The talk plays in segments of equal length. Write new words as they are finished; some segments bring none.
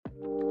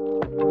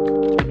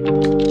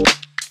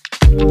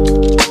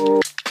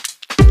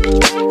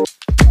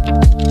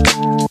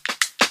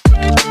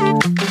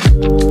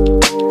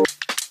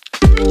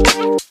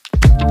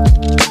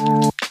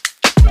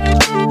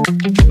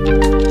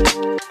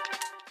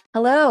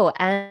Hello,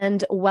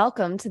 and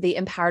welcome to the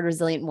Empowered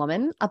Resilient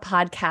Woman, a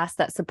podcast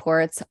that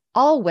supports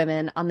all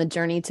women on the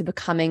journey to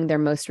becoming their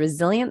most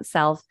resilient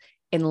self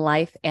in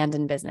life and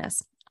in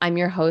business. I'm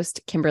your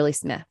host, Kimberly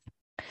Smith.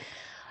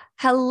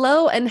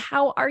 Hello, and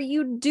how are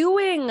you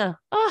doing?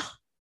 Oh,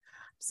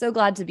 so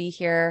glad to be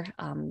here.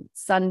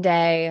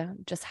 Sunday,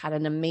 just had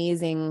an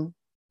amazing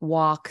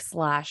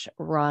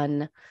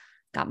walk/run,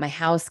 got my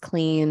house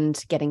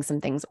cleaned, getting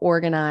some things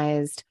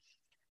organized.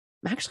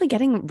 I'm actually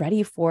getting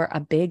ready for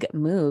a big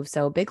move.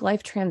 So a big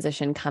life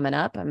transition coming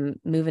up. I'm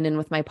moving in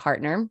with my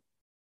partner.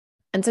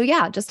 And so,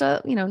 yeah, just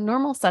a,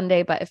 normal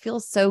Sunday, but it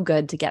feels so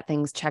good to get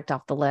things checked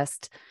off the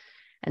list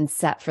and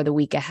set for the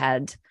week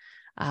ahead.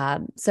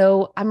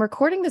 So I'm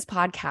recording this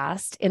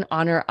podcast in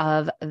honor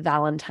of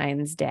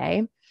Valentine's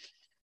Day.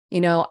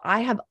 I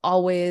have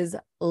always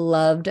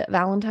loved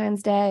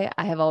Valentine's Day.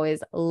 I have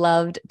always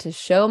loved to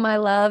show my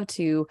love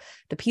to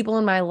the people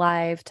in my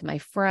life, to my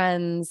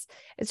friends.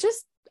 It's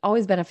just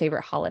always been a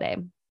favorite holiday.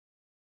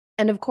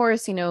 And of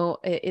course,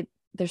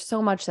 there's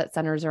so much that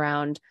centers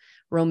around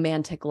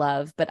romantic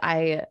love, but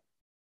I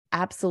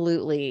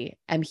absolutely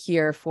am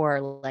here for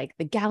like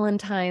the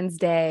Galentine's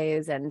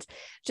days and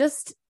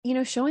just,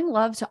 showing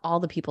love to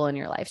all the people in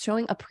your life,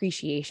 showing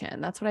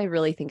appreciation. That's what I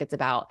really think it's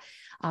about.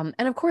 And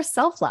of course,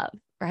 self-love,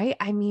 right?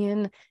 I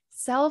mean,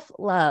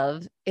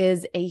 self-love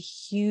is a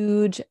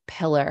huge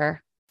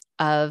pillar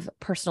of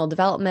personal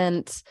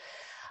development,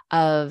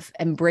 of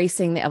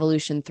embracing the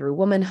evolution through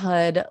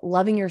womanhood,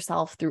 loving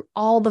yourself through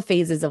all the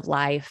phases of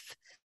life,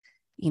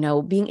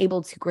 being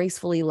able to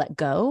gracefully let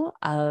go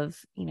of,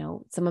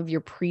 some of your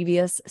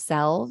previous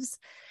selves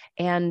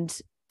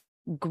and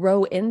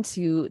grow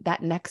into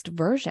that next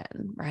version,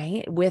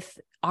 right? With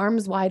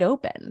arms wide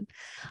open.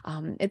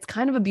 It's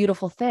kind of a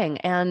beautiful thing.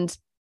 And,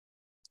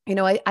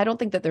 I don't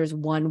think that there's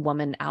one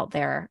woman out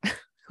there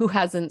who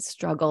hasn't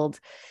struggled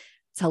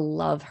to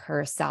love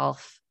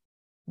herself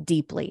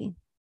deeply,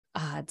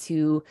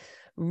 to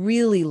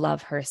really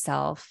love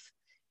herself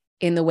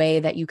in the way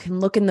that you can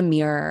look in the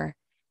mirror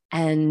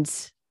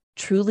and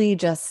truly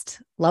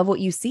just love what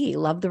you see,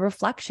 love the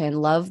reflection,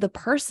 love the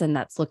person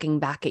that's looking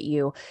back at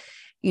you.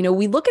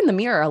 We look in the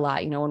mirror a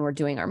lot, when we're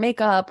doing our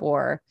makeup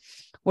or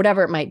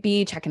whatever it might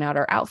be, checking out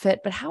our outfit,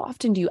 but how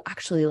often do you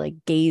actually like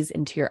gaze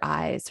into your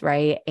eyes,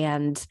 right?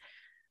 And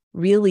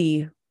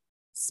really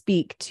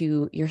speak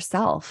to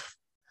yourself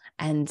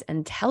and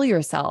tell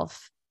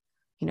yourself,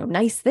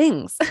 nice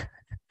things.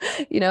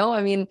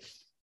 I mean,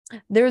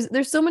 there's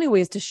so many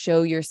ways to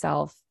show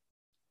yourself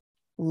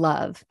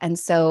love. And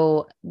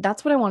so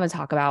that's what I want to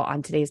talk about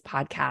on today's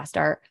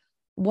podcast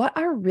what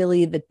are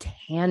the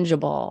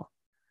tangible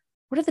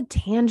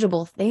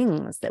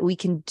things that we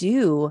can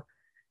do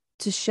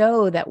to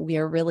show that we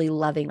are really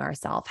loving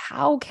ourselves?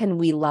 How can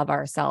we love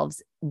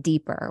ourselves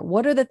deeper?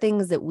 What are the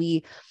things that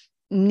we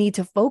need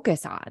to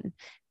focus on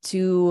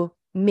to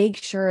make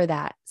sure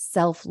that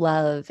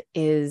self-love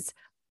is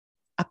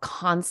a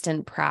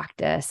constant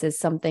practice, is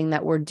something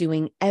that we're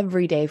doing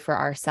every day for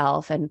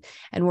ourselves, and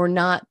we're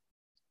not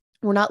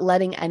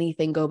letting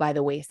anything go by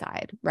the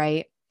wayside,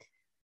 right?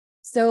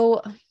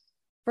 So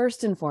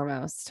first and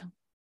foremost,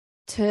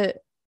 to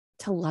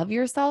love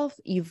yourself,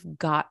 you've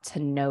got to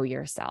know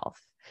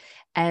yourself.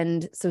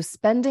 And so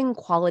spending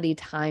quality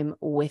time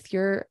with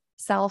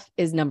yourself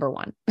is number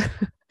one.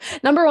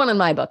 Number one in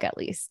my book, at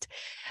least.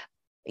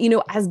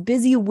 As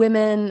busy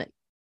women,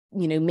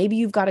 maybe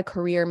you've got a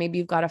career, maybe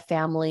you've got a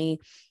family,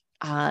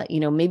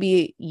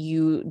 maybe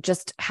you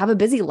just have a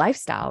busy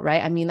lifestyle,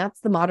 right? I mean, that's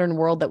the modern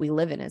world that we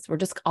live in, is we're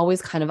just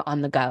always kind of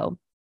on the go.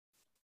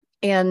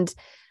 And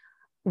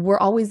we're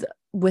always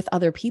with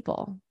other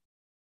people.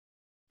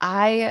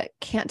 I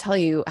can't tell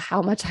you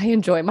how much I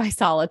enjoy my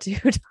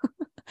solitude.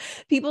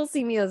 People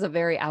see me as a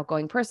very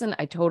outgoing person.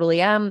 I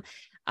totally am.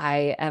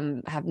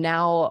 Have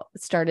now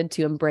started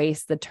to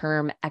embrace the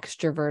term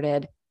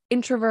extroverted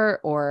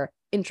introvert or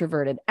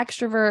introverted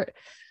extrovert.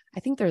 I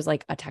think there's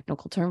like a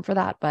technical term for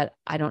that, but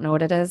I don't know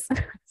what it is.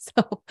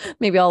 So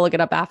maybe I'll look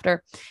it up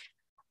after.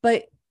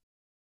 But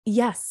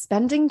yes,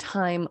 spending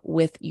time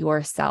with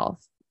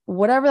yourself,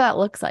 whatever that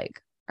looks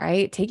like,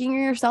 right? Taking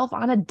yourself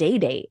on a day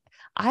date.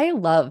 I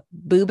love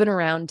boobing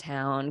around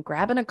town,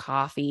 grabbing a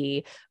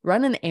coffee,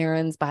 running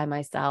errands by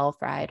myself,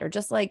 right? Or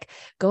just like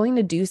going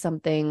to do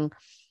something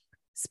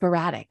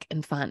sporadic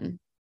and fun.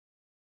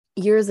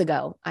 Years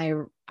ago, I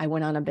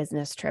went on a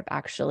business trip,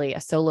 actually,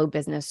 a solo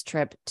business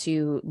trip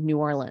to New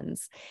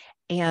Orleans.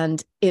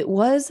 And it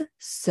was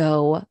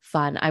so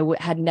fun. I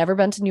had never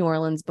been to New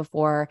Orleans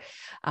before.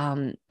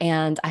 And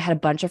I had a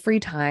bunch of free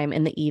time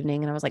in the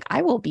evening. And I was like,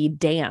 I will be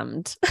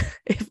damned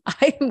if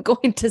I am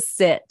going to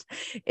sit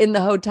in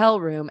the hotel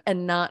room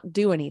and not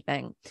do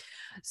anything.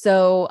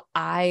 So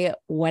I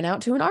went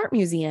out to an art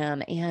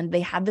museum and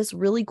they had this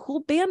really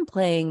cool band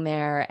playing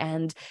there.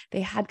 And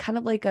they had kind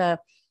of like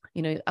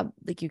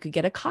like you could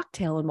get a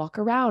cocktail and walk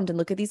around and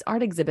look at these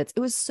art exhibits. It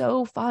was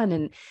so fun.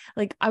 And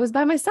like, I was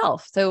by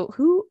myself. So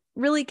who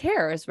really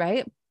cares,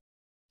 right?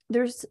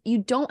 You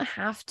don't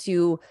have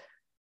to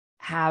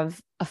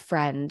have a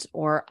friend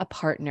or a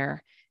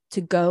partner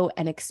to go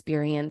and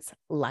experience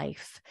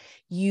life.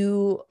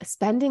 You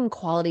spending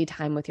quality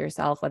time with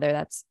yourself, whether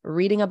that's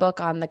reading a book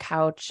on the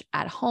couch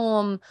at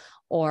home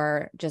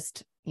or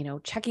just,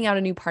 checking out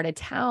a new part of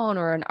town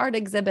or an art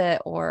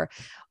exhibit or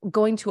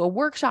going to a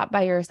workshop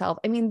by yourself.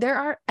 I mean, there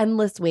are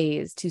endless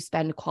ways to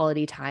spend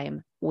quality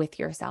time with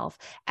yourself.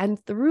 And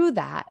through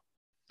that,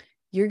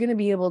 you're going to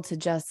be able to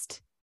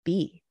just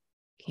be,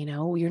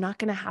 you're not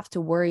going to have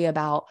to worry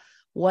about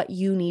what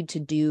you need to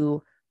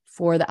do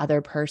for the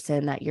other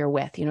person that you're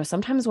with.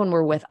 Sometimes when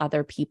we're with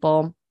other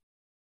people,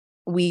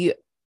 we're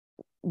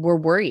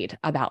worried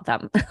about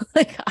them,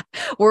 like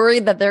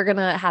worried that they're going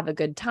to have a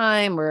good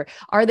time, or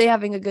are they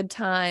having a good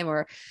time,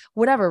 or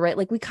whatever, right?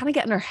 Like we kind of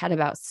get in our head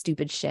about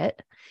stupid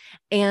shit.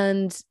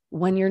 And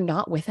when you're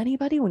not with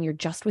anybody, when you're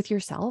just with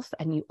yourself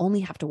and you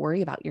only have to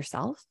worry about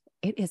yourself,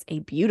 it is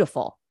a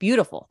beautiful,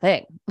 beautiful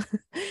thing.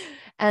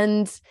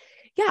 And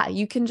yeah,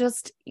 you can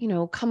just,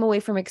 come away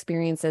from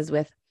experiences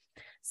with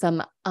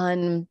some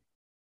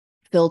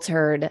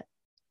unfiltered,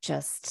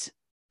 just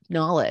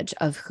knowledge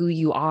of who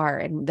you are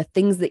and the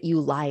things that you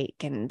like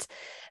and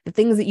the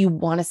things that you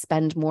want to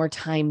spend more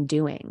time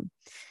doing.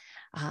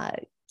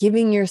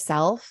 Giving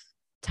yourself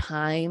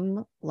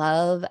time,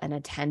 love, and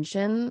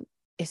attention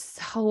is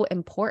so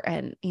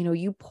important.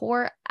 You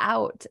pour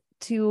out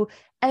to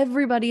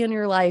everybody in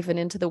your life and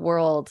into the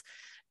world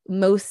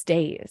most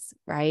days,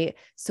 right?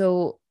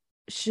 So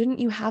shouldn't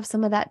you have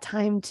some of that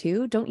time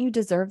too? Don't you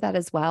deserve that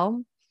as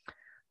well?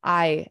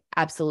 I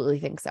absolutely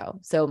think so.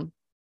 So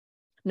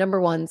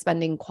number one,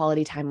 spending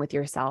quality time with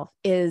yourself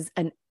is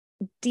a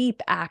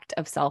deep act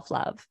of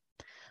self-love.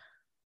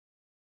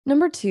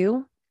 Number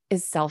two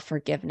is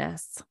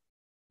self-forgiveness,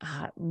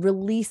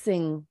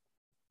 releasing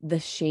the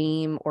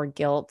shame or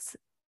guilt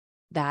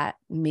that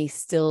may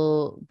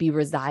still be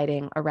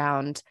residing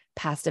around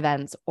past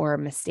events or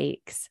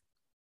mistakes.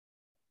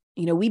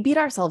 We beat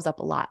ourselves up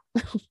a lot.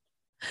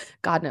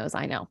 God knows,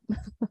 I know.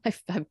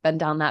 I've been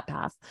down that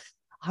path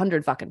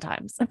 100 fucking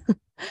times.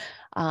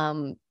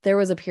 There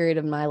was a period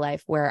of my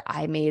life where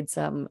I made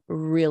some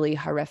really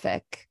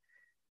horrific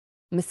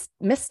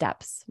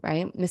missteps,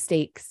 right?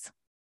 Mistakes,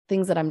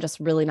 things that I'm just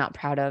really not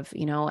proud of,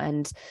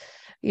 and,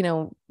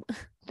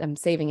 I'm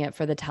saving it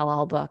for the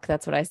tell-all book.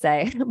 That's what I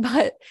say.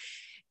 But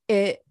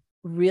it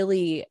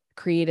really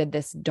created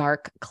this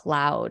dark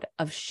cloud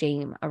of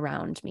shame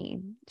around me,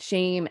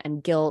 shame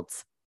and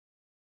guilt.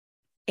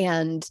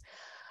 And,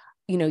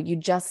 you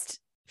just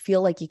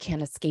feel like you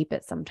can't escape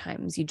it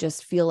sometimes. You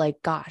just feel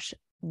like, gosh,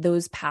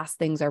 those past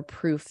things are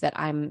proof that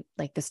I'm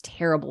like this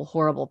terrible,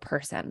 horrible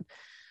person.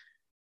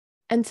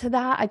 And to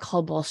that, I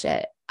call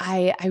bullshit.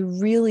 I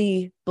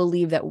really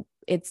believe that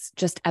it's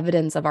just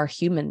evidence of our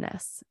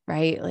humanness,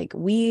 right? Like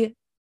we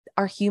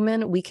are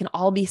human. We can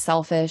all be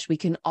selfish. We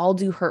can all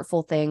do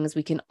hurtful things.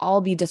 We can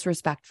all be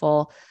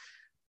disrespectful.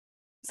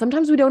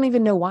 Sometimes we don't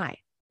even know why,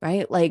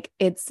 right? Like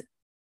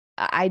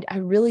I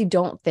really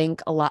don't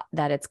think a lot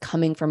that it's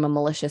coming from a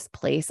malicious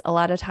place. A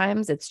lot of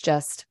times it's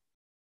just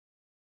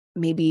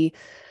maybe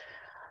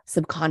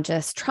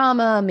subconscious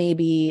trauma,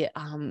 maybe,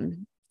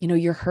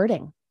 you're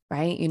hurting,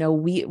 right?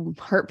 We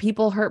hurt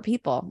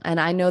people. And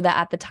I know that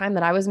at the time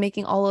that I was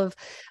making all of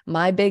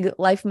my big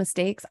life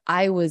mistakes,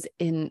 I was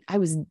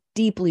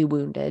deeply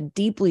wounded,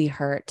 deeply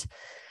hurt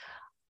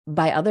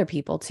by other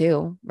people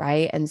too,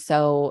 right? And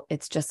so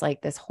it's just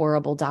like this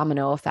horrible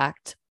domino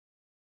effect.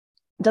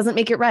 Doesn't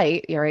make it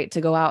right, you're right, to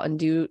go out and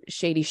do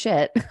shady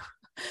shit.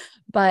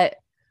 But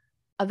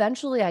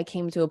eventually I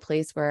came to a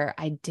place where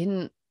I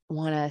didn't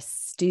want to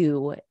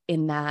stew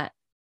in that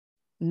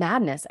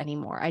madness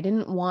anymore. I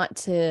didn't want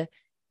to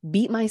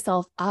beat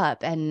myself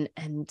up and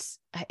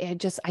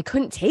I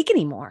couldn't take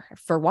anymore.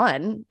 For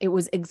one, it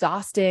was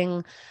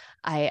exhausting.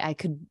 I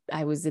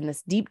was in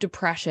this deep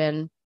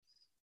depression.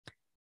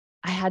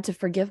 I had to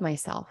forgive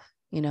myself,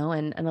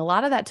 and a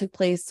lot of that took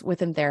place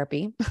within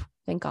therapy.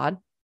 Thank God.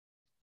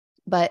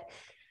 But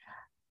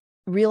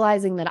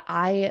realizing that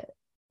I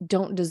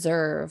don't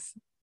deserve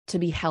to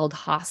be held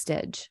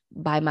hostage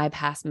by my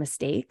past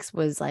mistakes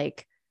was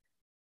like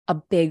a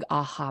big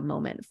aha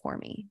moment for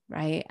me,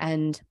 right?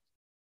 And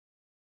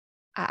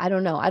I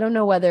don't know. I don't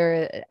know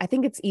whether, I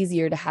think it's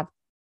easier to have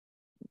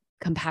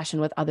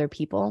compassion with other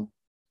people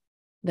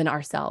than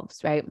ourselves,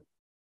 right?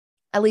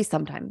 At least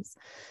sometimes.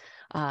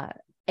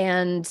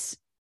 And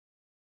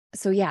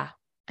so, yeah,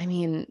 I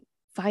mean,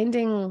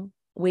 finding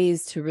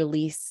ways to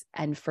release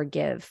and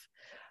forgive,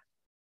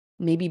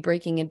 maybe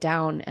breaking it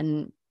down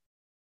and,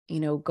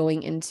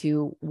 going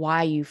into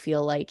why you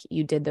feel like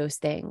you did those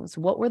things.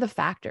 What were the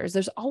factors?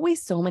 There's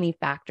always so many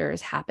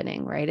factors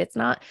happening, right? It's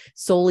not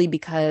solely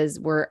because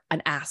we're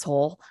an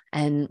asshole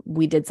and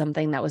we did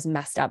something that was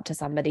messed up to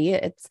somebody.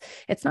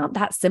 It's not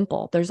that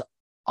simple. There's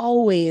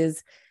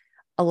always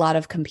a lot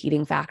of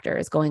competing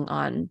factors going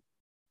on,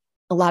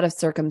 a lot of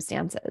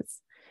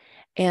circumstances.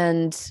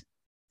 And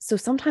so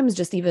sometimes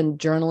just even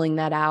journaling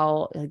that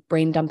out, like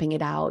brain dumping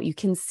it out, you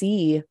can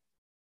see,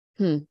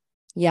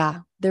 yeah,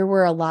 there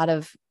were a lot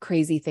of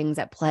crazy things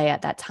at play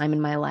at that time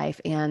in my life.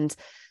 And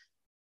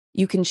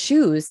You can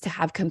choose to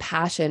have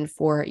compassion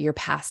for your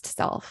past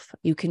self.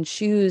 You can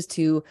choose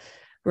to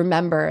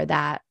remember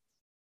that,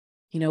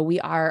 we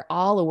are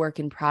all a work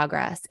in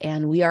progress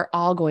and we are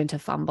all going to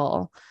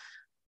fumble.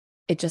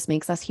 It just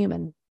makes us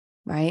human,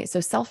 right? So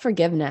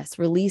self-forgiveness,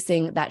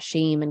 releasing that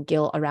shame and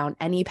guilt around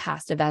any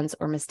past events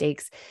or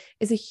mistakes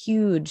is a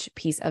huge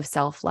piece of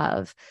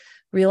self-love.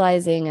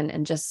 Realizing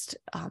and just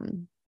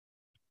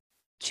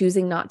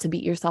choosing not to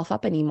beat yourself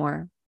up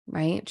anymore,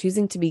 right?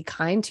 Choosing to be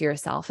kind to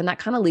yourself. And that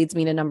kind of leads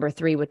me to number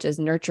 3, which is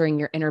nurturing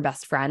your inner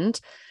best friend.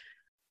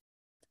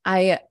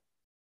 I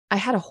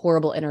had a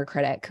horrible inner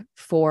critic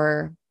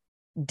for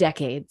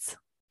decades,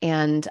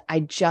 and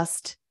I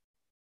just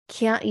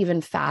can't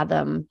even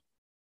fathom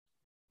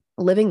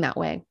living that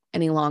way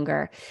any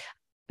longer.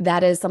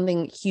 That is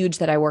something huge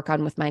that I work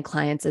on with my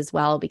clients as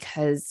well,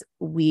 because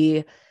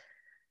we,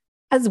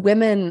 as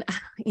women,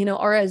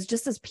 or as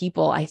just as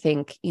people, I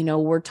think,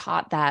 we're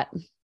taught that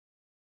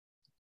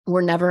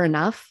we're never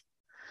enough.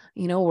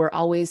 We're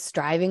always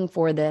striving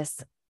for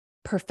this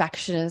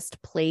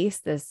perfectionist place,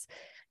 this,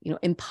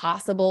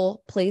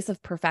 impossible place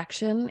of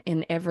perfection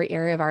in every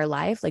area of our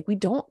life. Like, we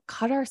don't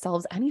cut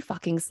ourselves any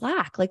fucking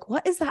slack. Like,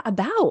 what is that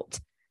about?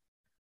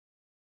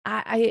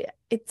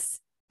 It's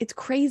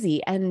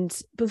crazy.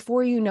 And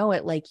before you know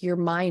it, like, your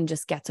mind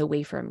just gets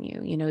away from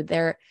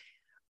you.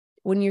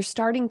 When you're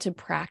starting to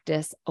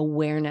practice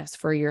awareness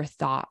for your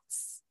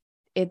thoughts,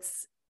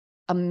 it's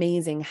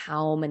amazing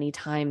how many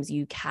times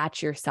you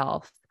catch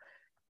yourself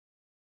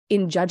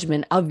in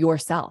judgment of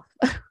yourself.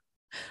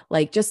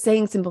 Like, just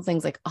saying simple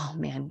things like, oh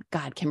man,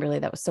 God, Kimberly,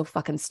 that was so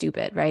fucking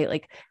stupid, right?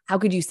 Like, how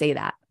could you say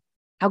that?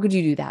 How could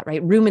you do that,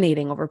 right?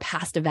 Ruminating over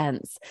past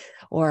events,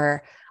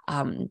 or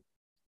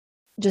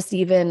just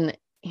even,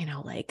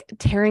 like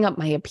tearing up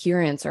my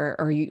appearance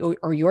or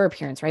your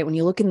appearance, right? When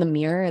you look in the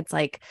mirror, it's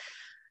like,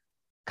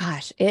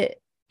 gosh, it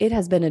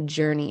has been a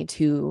journey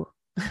to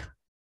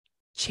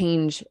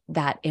change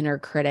that inner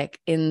critic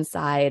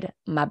inside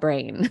my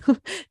brain,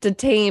 to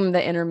tame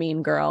the inner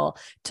mean girl,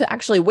 to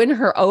actually win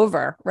her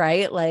over,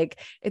 right? Like,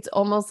 it's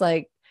almost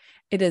like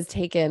it has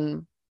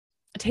taken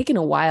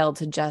a while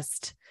to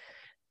just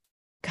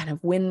kind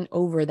of win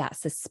over that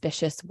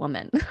suspicious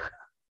woman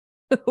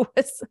who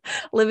was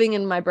living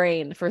in my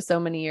brain for so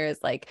many years.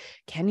 Like,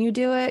 can you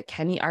do it?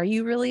 Are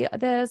you really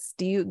this?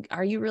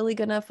 Are you really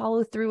going to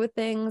follow through with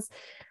things?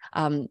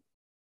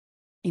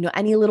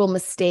 Any little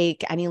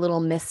mistake, any little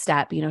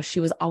misstep, she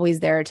was always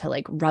there to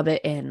like rub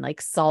it in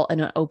like salt in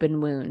an open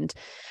wound.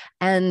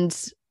 And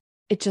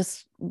it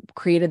just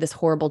created this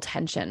horrible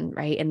tension,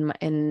 right?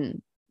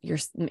 In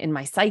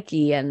my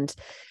psyche, and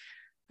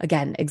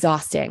again,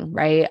 exhausting,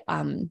 right?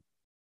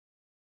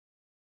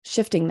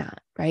 Shifting that,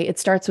 right? It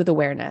starts with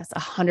awareness.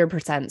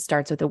 100%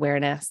 starts with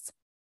awareness.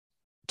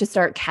 To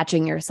start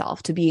catching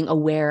yourself, to being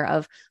aware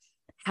of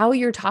how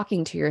you're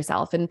talking to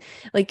yourself. And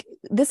like,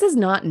 this is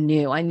not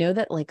new. I know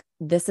that like,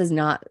 this is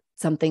not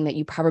something that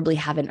you probably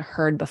haven't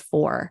heard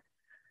before,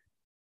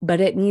 but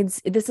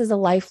this is a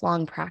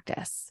lifelong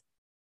practice,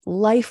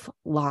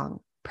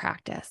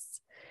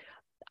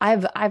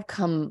 I've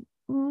come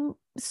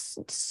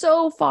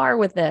so far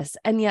with this,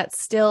 and yet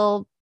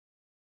still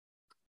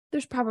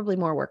there's probably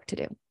more work to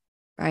do,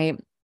 right?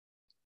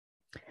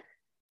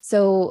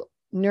 So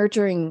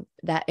nurturing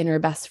that inner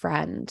best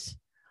friend,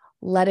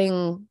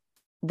 letting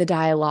the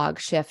dialogue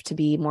shift to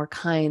be more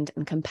kind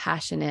and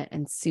compassionate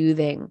and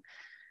soothing.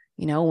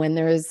 When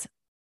there's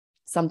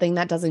something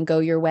that doesn't go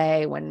your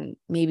way, when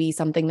maybe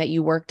something that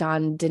you worked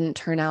on didn't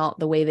turn out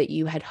the way that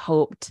you had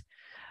hoped,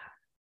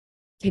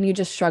 can you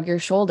just shrug your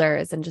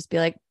shoulders and just be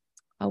like,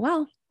 oh,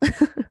 well,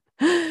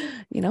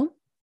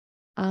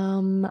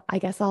 I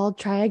guess I'll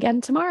try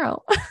again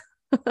tomorrow.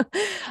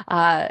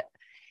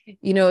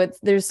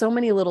 There's so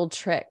many little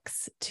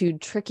tricks to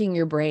tricking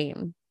your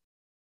brain.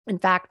 In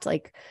fact,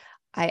 like,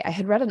 I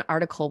had read an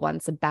article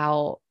once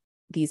about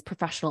these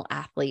professional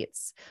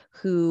athletes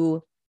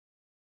who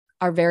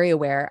are very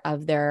aware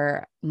of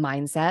their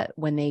mindset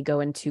when they go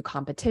into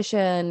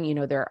competition.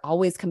 They're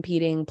always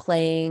competing,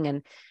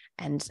 playing,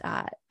 and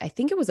I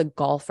think it was a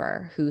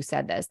golfer who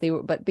said this.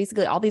 But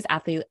basically all these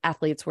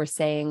athletes were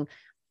saying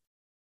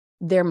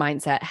their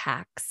mindset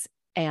hacks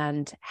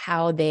and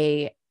how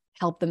they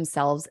help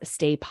themselves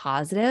stay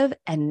positive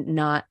and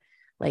not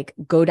like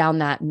go down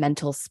that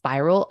mental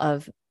spiral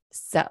of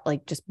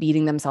like just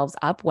beating themselves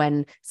up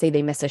when, say,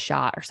 they miss a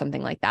shot or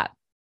something like that.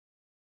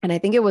 And I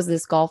think it was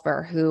this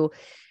golfer who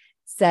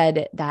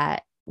said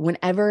that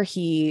whenever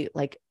he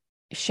like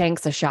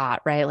shanks a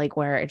shot, right, like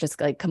where it just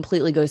like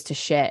completely goes to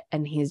shit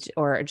and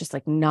or just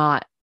like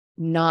not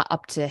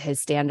up to his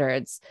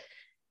standards,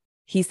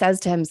 he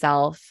says to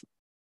himself,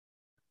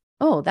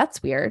 oh,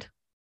 that's weird.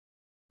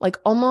 Like,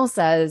 almost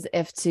as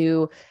if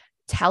to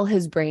tell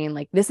his brain,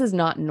 like, this is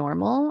not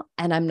normal,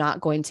 and I'm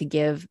not going to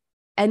give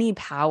any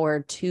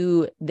power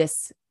to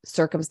this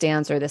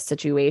circumstance or this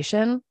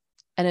situation.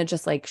 And it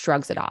just like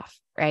shrugs it off,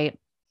 right?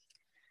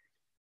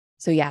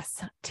 So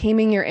yes,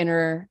 taming your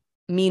inner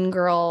mean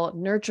girl,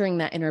 nurturing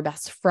that inner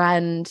best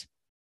friend,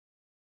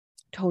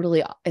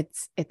 Totally.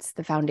 It's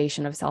the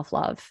foundation of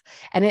self-love.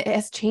 And it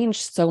has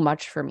changed so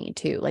much for me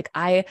too. Like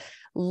I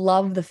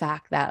love the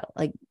fact that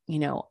like,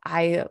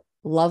 I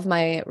love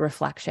my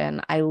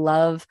reflection. I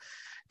love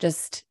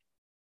just,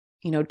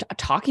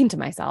 talking to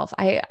myself.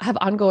 I have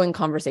ongoing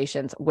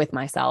conversations with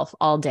myself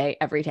all day,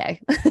 every day.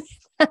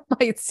 That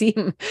might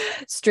seem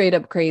straight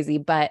up crazy,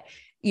 but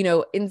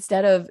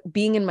instead of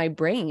being in my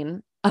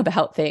brain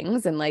about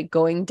things and like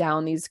going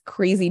down these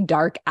crazy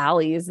dark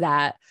alleys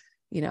that,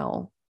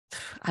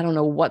 I don't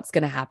know what's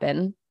going to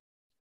happen,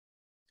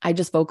 I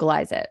just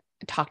vocalize it,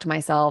 talk to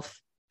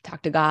myself,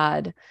 talk to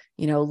God,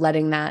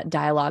 letting that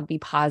dialogue be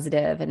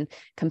positive and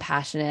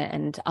compassionate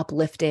and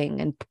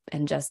uplifting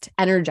and just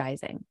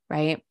energizing,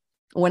 right?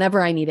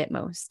 Whenever I need it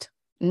most.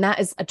 And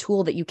that is a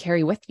tool that you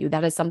carry with you.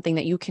 That is something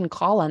that you can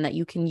call on, that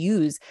you can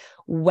use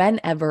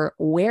whenever,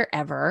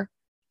 wherever,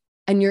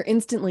 and you're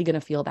instantly going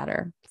to feel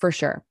better for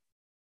sure.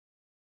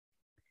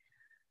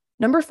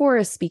 Number 4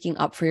 is speaking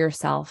up for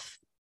yourself.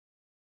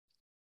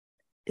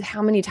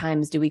 How many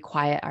times do we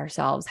quiet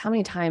ourselves? How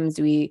many times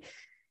do we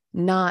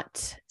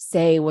not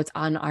say what's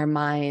on our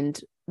mind,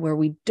 where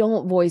we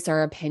don't voice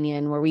our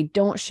opinion, where we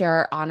don't share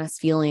our honest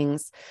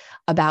feelings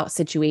about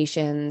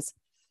situations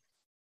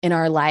in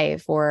our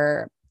life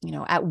or,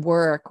 at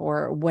work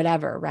or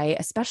whatever, right?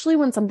 Especially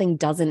when something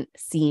doesn't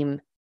seem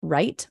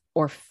right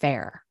or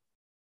fair.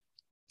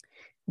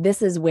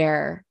 This is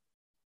where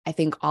I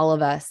think all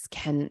of us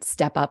can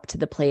step up to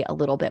the plate a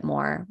little bit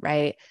more,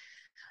 right?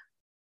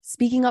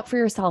 Speaking up for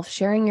yourself,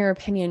 sharing your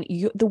opinion.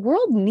 The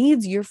world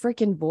needs your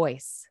freaking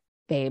voice,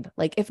 babe.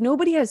 Like if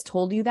nobody has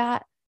told you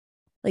that,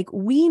 like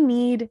we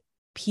need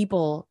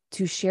people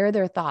to share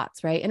their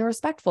thoughts, right? In a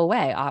respectful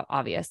way,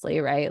 obviously,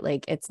 right?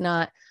 Like it's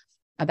not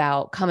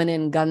about coming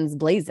in guns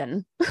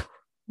blazing,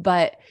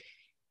 but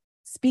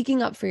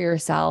speaking up for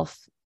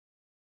yourself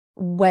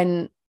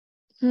when,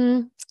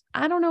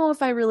 I don't know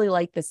if I really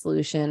like the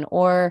solution,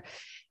 or,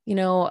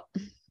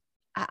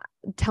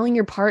 telling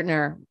your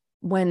partner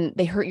when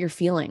they hurt your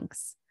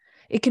feelings.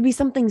 It could be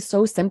something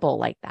so simple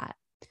like that.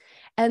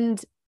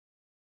 And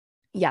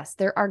yes,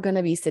 there are going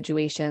to be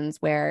situations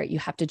where you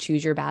have to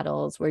choose your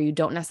battles, where you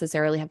don't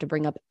necessarily have to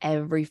bring up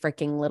every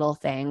freaking little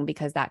thing,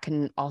 because that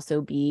can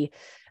also be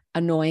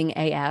annoying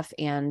AF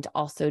and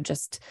also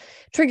just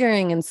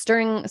triggering and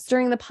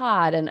stirring the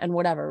pot and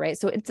whatever, right?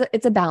 So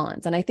it's a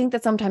balance. And I think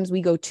that sometimes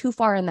we go too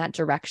far in that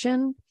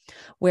direction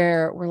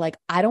where we're like,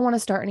 I don't want to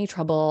start any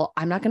trouble.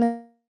 I'm not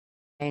going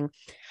to.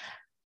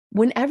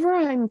 Whenever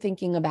I'm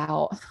thinking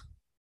about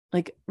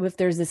like if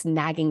there's this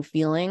nagging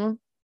feeling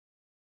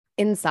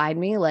inside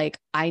me, like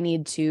I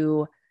need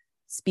to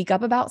speak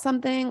up about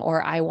something,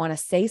 or I want to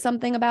say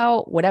something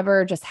about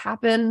whatever just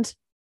happened,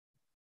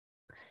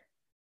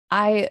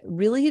 I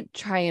really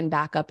try and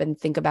back up and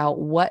think about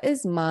what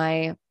is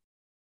my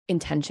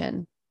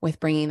intention with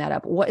bringing that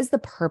up? What is the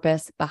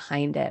purpose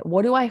behind it?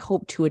 What do I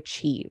hope to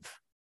achieve?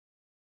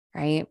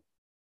 Right.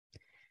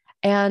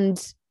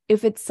 And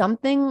if it's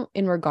something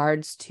in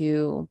regards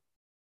to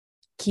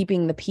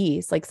keeping the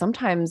peace, like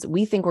sometimes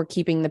we think we're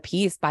keeping the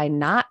peace by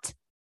not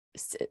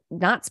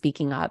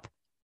speaking up.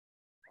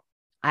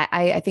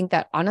 I think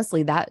that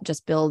honestly, that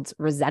just builds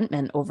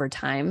resentment over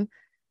time.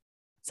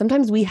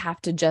 Sometimes we have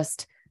to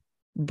just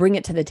bring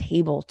it to the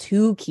table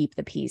to keep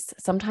the peace.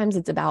 Sometimes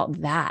it's about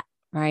that,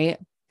 right?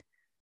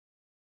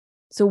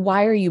 So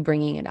why are you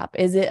bringing it up?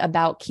 Is it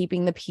about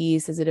keeping the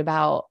peace? Is it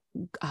about,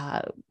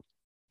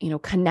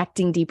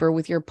 connecting deeper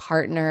with your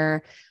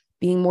partner,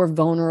 being more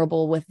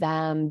vulnerable with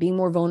them, being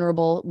more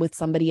vulnerable with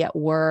somebody at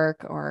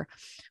work, or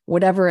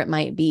whatever it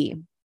might be?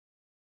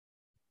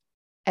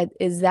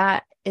 Is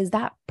that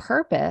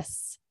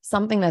purpose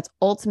something that's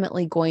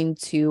ultimately going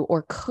to,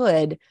 or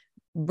could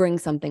bring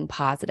something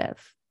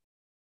positive?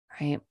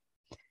 Right.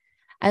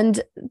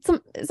 And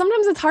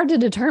sometimes it's hard to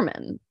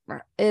determine.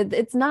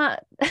 It's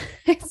not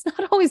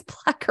always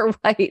black or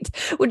white,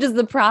 which is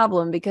the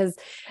problem, because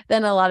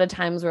then a lot of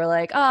times we're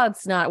like, oh,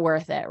 it's not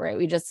worth it. Right.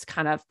 We just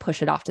kind of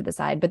push it off to the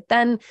side. But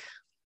then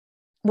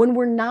when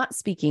we're not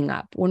speaking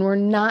up, when we're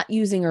not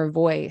using our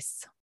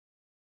voice,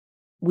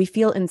 we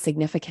feel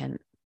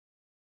insignificant.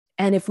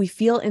 And if we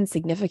feel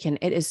insignificant,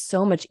 it is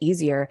so much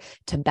easier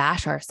to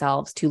bash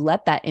ourselves, to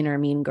let that inner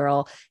mean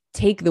girl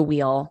take the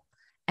wheel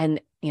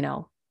and,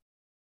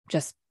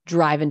 just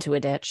drive into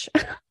a ditch.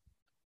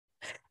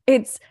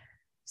 It's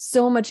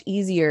so much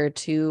easier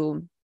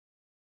to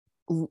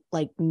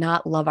like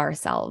not love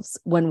ourselves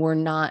when we're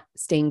not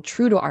staying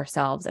true to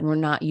ourselves and we're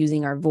not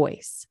using our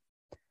voice.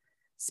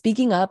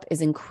 Speaking up is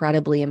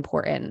incredibly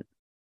important,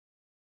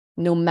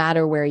 no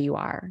matter where you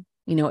are.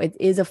 It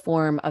is a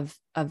form of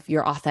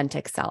your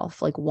authentic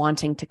self, like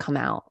wanting to come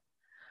out.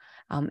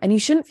 And you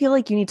shouldn't feel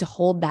like you need to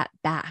hold that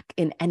back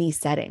in any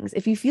settings.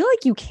 If you feel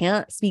like you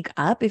can't speak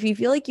up, if you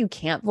feel like you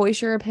can't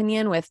voice your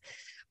opinion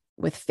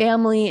with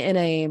family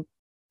in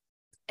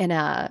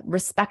a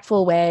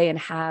respectful way, and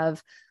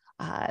have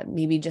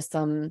maybe just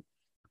some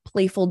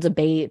playful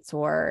debates,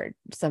 or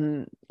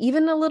some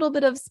even a little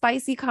bit of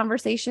spicy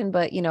conversation,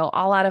 but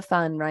all out of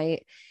fun,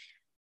 right?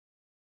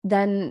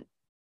 Then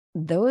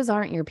those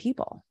aren't your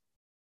people.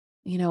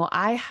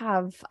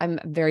 I'm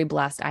very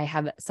blessed. I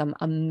have some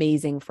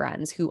amazing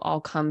friends who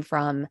all come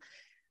from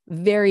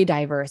very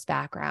diverse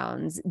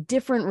backgrounds,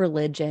 different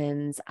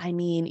religions. I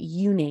mean,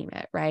 you name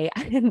it, right?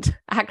 And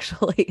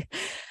actually,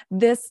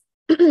 this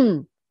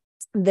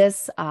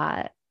this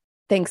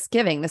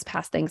Thanksgiving, this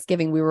past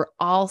Thanksgiving, we were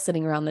all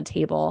sitting around the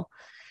table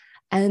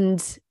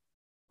and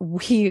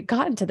we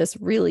got into this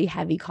really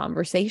heavy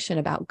conversation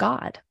about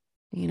God.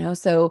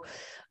 So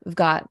we've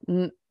got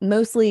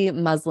mostly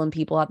Muslim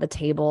people at the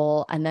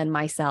table, and then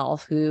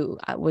myself, who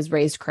was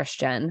raised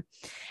Christian.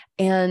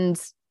 And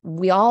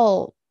we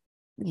all,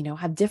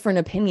 have different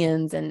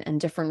opinions and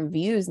different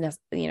views,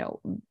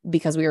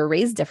 because we were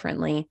raised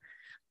differently.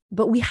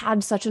 But we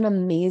had such an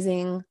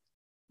amazing,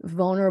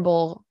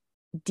 vulnerable,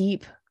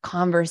 deep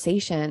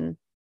conversation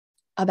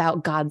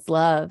about God's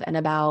love and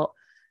about,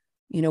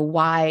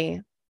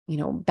 why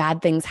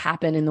bad things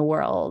happen in the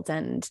world,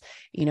 and,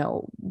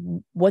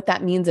 what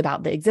that means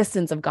about the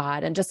existence of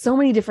God, and just so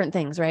many different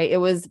things, right? It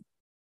was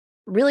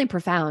really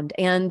profound.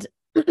 And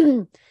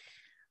being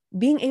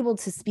able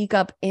to speak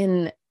up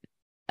in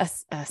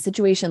a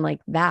situation like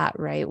that,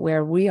 right,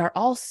 where we are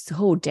all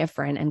so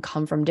different and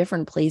come from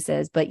different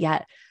places, but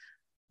yet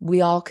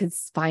we all could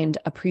find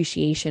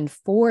appreciation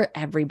for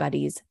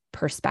everybody's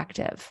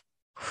perspective.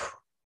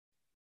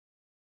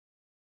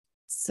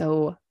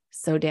 So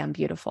damn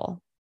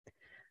beautiful.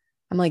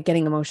 I'm like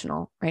getting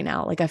emotional right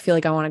now. Like, I feel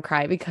like I want to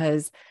cry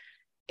because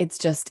it's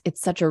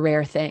such a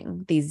rare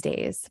thing these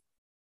days.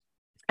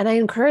 And I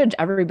encourage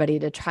everybody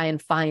to try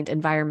and find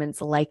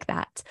environments like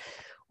that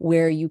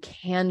where you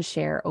can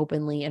share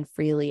openly and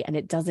freely, and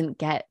it doesn't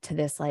get to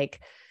this like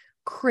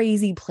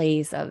crazy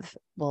place of,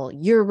 well,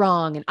 you're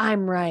wrong and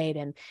I'm right.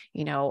 And,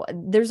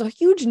 there's a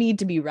huge need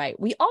to be right.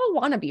 We all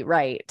want to be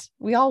right.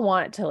 We all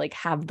want it to like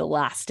have the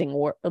last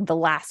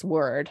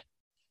word,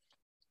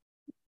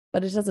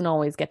 but it doesn't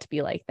always get to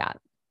be like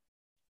that.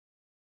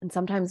 And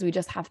sometimes we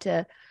just have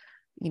to,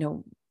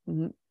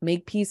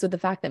 make peace with the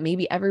fact that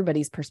maybe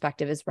everybody's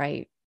perspective is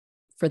right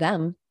for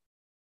them,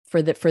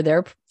 for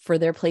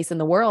their place in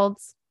the world.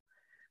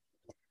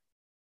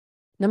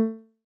 Number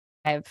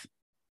 5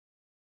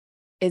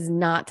 is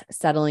not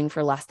settling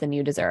for less than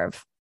you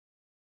deserve.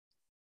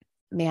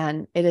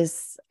 Man, it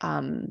is,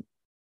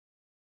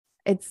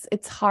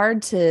 it's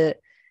hard to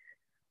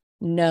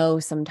know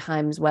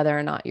sometimes whether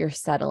or not you're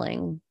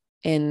settling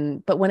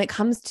but when it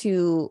comes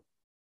to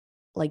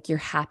like your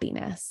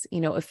happiness,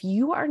 if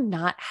you are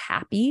not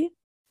happy,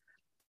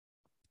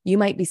 you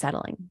might be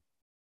settling.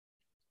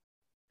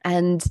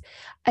 And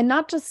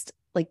not just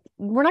like,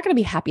 we're not going to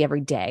be happy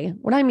every day.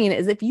 What I mean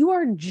is, if you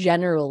are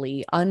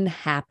generally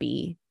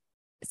unhappy,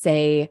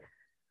 say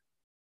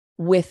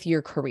with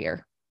your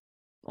career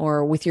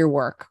or with your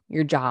work,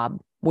 your job,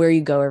 where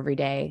you go every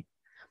day,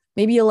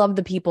 maybe you love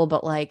the people,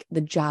 but like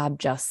the job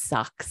just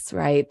sucks,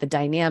 right? The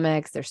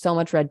dynamics, there's so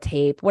much red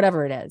tape,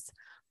 whatever it is.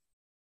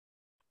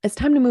 It's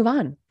time to move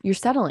on. You're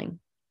settling,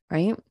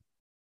 right?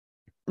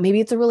 Maybe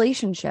it's a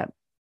relationship.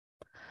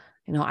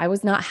 I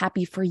was not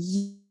happy for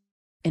years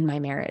in my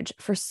marriage,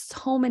 for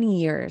so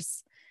many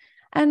years.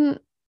 And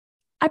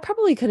I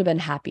probably could have been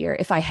happier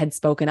if I had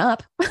spoken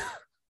up. I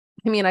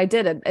mean, I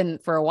did it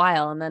and for a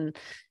while. And then,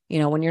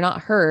 when you're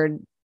not heard,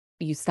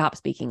 you stop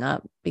speaking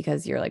up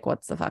because you're like,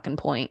 what's the fucking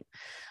point?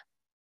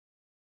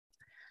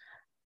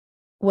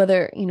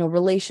 Whether,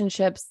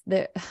 relationships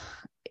that,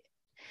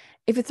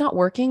 if it's not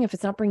working, if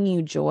it's not bringing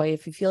you joy,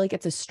 if you feel like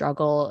it's a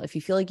struggle, if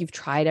you feel like you've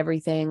tried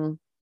everything,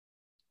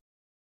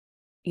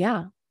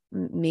 yeah,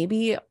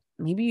 maybe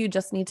you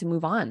just need to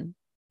move on.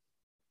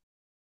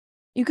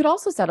 You could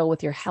also settle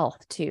with your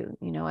health too.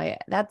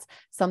 That's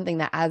something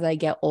that as I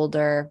get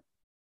older,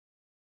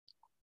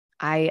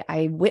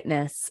 I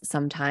witness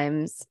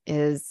sometimes,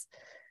 is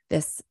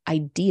this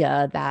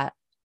idea that,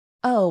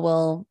 oh,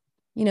 well,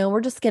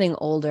 we're just getting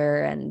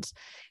older and,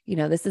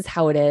 this is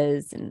how it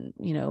is. And,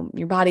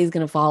 your body's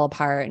going to fall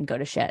apart and go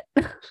to shit.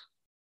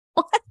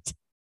 What?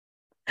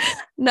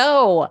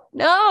 No,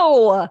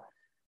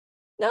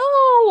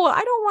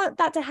 I don't want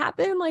that to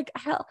happen. Like,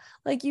 hell,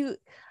 like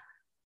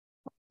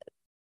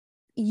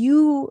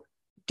you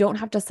don't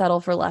have to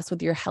settle for less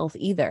with your health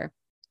either.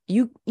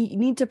 You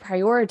need to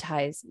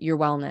prioritize your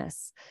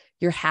wellness,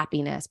 your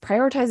happiness,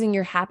 prioritizing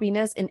your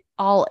happiness in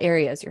all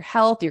areas, your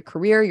health, your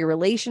career, your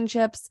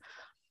relationships.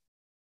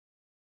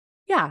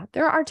 Yeah,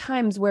 there are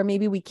times where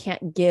maybe we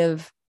can't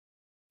give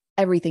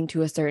everything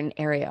to a certain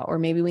area, or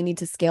maybe we need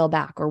to scale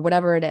back or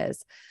whatever it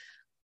is.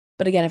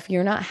 But again, if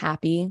you're not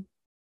happy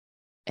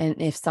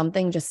and if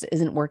something just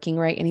isn't working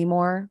right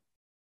anymore,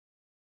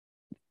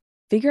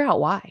 figure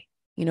out why.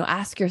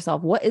 Ask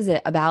yourself, what is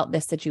it about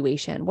this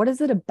situation? What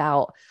is it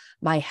about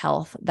my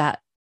health that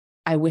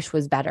I wish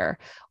was better?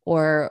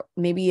 Or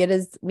maybe it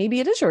is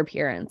your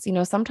appearance.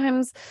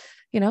 Sometimes,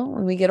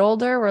 when we get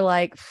older, we're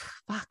like,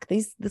 fuck,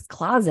 this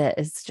closet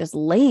is just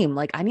lame.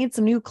 Like, I need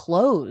some new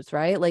clothes,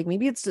 right? Like,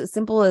 maybe it's as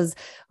simple as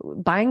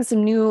buying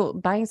some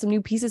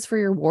new pieces for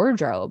your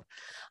wardrobe.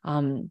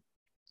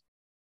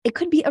 It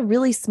could be a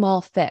really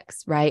small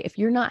fix, right? If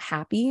you're not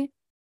happy,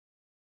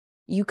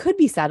 You could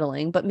be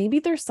settling, but maybe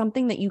there's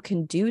something that you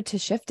can do to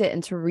shift it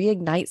and to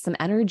reignite some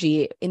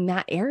energy in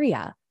that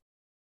area.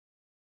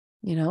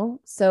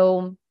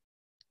 So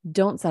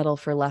don't settle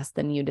for less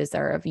than you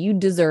deserve. You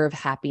deserve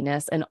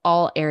happiness in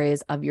all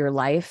areas of your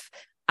life.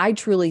 I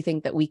truly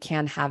think that we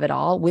can have it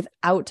all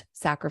without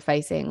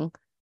sacrificing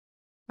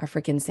our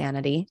freaking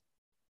sanity,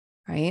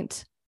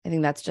 right? I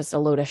think that's just a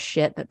load of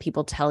shit that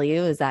people tell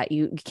you, is that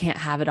you can't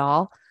have it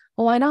all.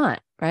 Well, why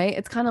not? Right?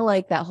 It's kind of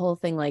like that whole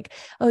thing, like,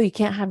 oh, you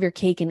can't have your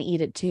cake and eat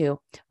it too.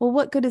 Well,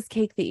 what good is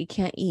cake that you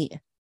can't eat?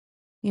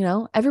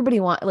 Everybody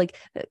like,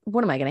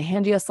 what am I going to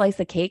hand you a slice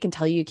of cake and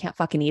tell you can't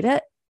fucking eat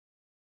it?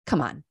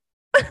 Come on.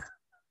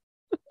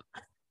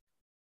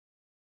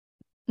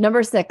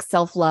 Number 6,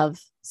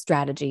 self-love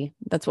strategy.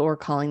 That's what we're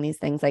calling these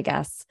things, I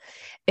guess,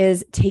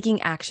 is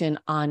taking action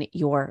on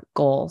your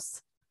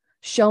goals,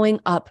 showing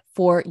up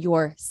for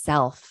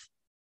yourself,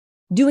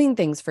 doing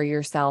things for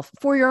yourself,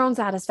 for your own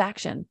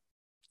satisfaction.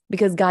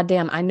 Because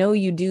goddamn, I know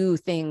you do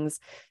things,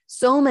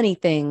 so many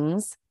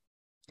things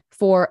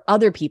for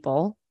other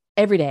people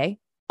every day,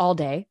 all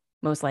day,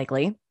 most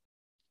likely.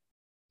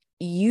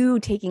 You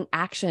taking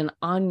action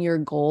on your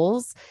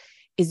goals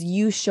is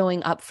you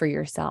showing up for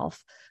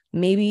yourself.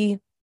 Maybe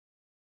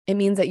it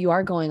means that you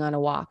are going on a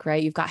walk,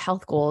 right? You've got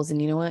health goals,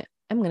 and you know what?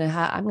 I'm going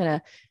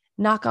to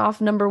knock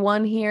off number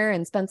 1 here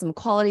and spend some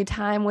quality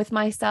time with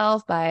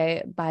myself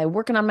by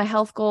working on my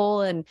health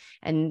goal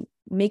and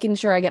making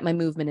sure I get my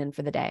movement in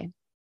for the day.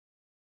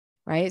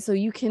 Right? So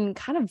you can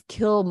kind of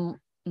kill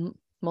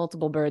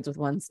multiple birds with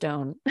one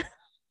stone.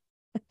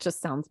 It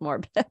just sounds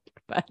morbid,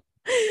 but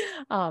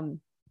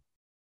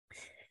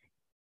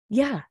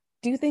yeah,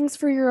 do things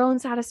for your own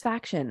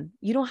satisfaction.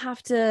 You don't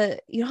have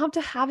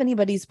to have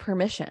anybody's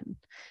permission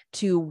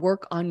to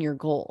work on your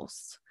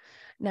goals.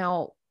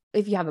 Now,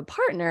 if you have a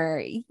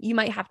partner, you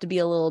might have to be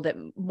a little bit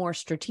more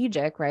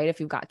strategic, right? If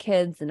you've got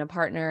kids and a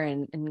partner,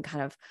 and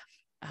kind of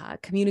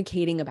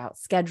communicating about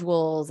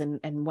schedules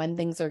and when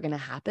things are going to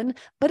happen,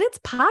 but it's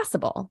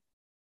possible,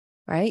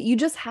 right? You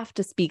just have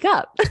to speak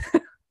up.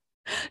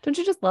 Don't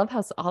you just love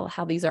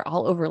how these are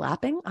all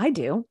overlapping? I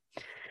do.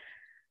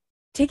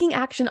 Taking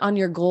action on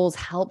your goals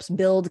helps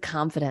build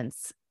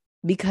confidence,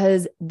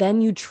 because then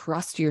you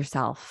trust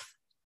yourself.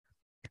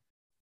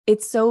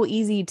 It's so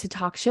easy to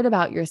talk shit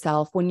about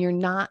yourself when you're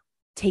not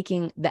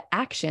taking the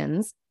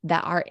actions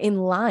that are in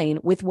line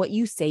with what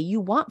you say you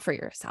want for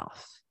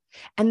yourself.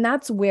 And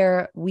that's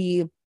where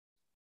we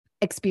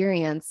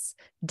experience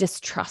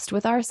distrust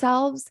with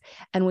ourselves,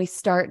 and we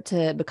start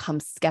to become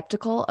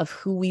skeptical of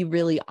who we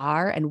really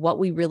are and what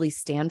we really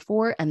stand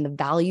for and the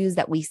values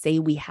that we say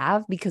we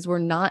have, because we're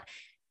not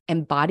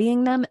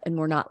embodying them and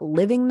we're not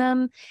living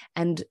them,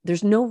 and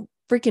there's no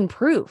freaking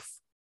proof.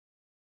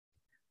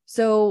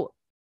 So,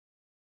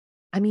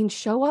 I mean,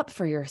 show up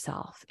for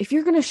yourself. If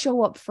you're going to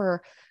show up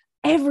for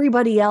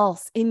everybody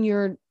else in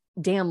your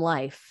damn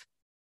life,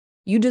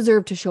 you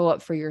deserve to show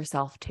up for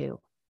yourself too.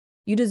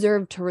 You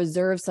deserve to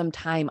reserve some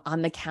time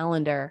on the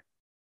calendar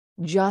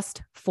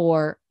just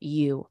for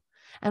you.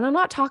 And I'm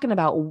not talking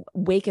about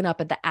waking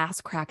up at the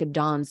ass crack of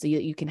dawn so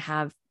you can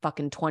have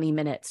fucking 20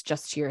 minutes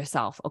just to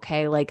yourself.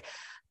 Okay. Like,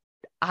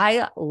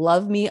 I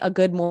love me a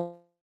good morning,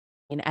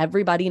 and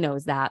everybody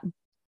knows that.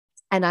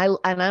 And I'm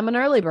an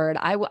early bird.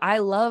 I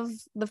love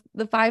the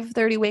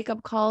 5:30 wake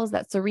up calls,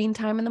 that serene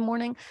time in the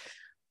morning.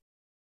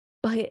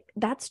 But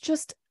that's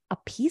just a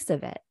piece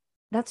of it.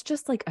 That's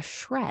just like a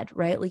shred,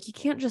 right? Like, you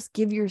can't just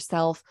give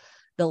yourself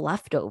the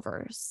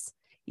leftovers.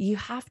 You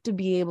have to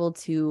be able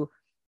to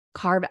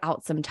carve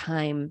out some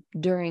time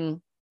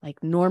during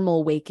like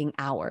normal waking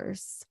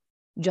hours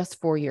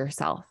just for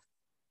yourself.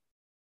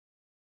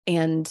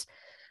 And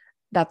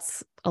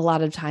that's a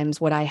lot of times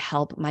what I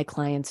help my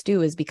clients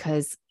do, is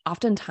because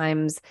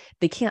oftentimes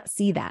they can't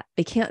see that.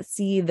 They can't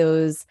see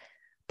those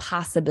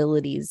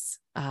possibilities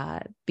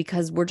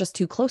because we're just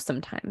too close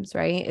sometimes,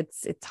 right?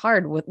 It's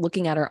hard with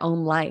looking at our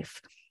own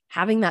life.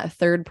 Having that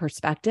third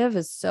perspective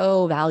is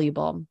so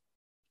valuable.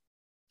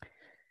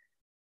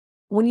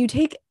 When you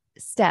take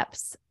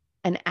steps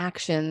and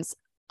actions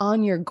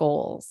on your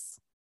goals,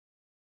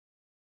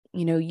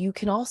 you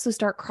can also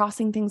start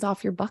crossing things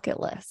off your bucket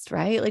list,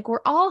 right? Like, we're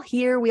all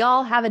here. We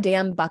all have a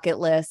damn bucket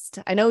list.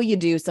 I know you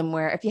do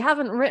somewhere. If you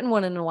haven't written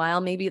one in a while,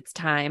 maybe it's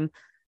time.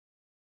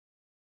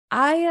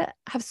 I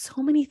have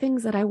so many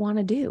things that I want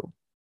to do,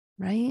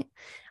 right?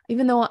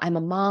 Even though I'm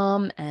a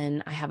mom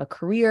and I have a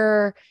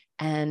career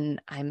and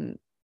I'm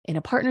in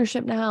a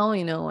partnership now,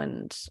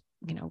 and,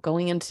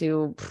 going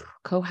into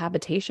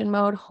cohabitation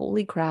mode.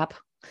 Holy crap.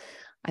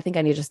 I think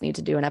I just need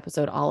to do an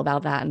episode all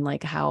about that, and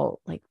like how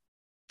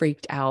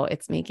freaked out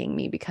it's making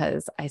me,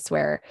 because I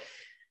swear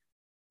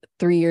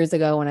 3 years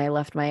ago when I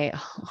left my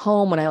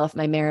home, when I left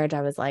my marriage,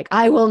 I was like,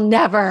 I will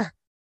never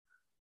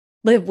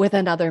live with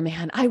another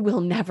man. I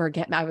will never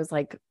I was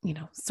like,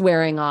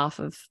 swearing off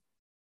of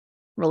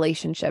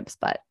relationships,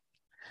 but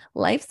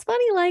life's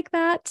funny like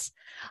that.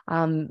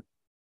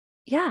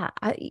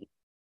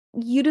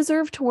 You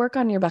deserve to work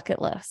on your bucket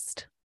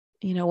list,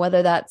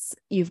 whether that's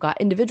you've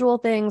got individual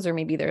things or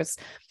maybe there's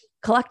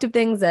collective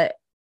things that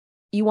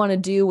you want to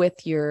do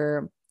with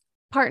your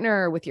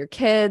partner or with your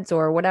kids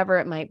or whatever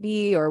it might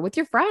be, or with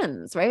your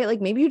friends, right?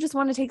 Like maybe you just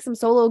want to take some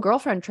solo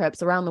girlfriend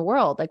trips around the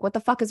world. Like what the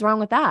fuck is wrong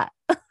with that?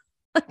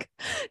 Like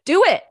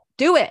do it,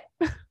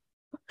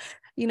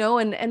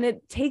 and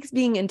it takes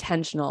being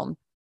intentional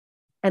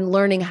and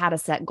learning how to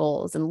set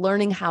goals and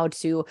learning how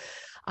to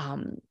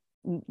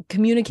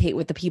communicate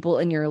with the people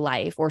in your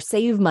life or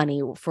save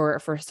money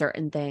for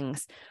certain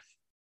things.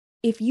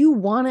 If you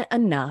want it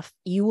enough,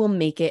 you will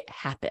make it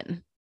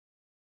happen.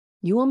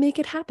 You will make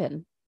it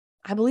happen.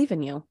 I believe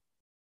in you.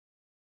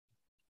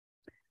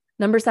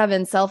 Number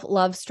 7,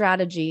 self-love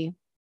strategy.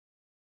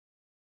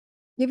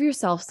 Give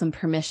yourself some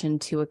permission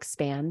to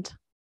expand.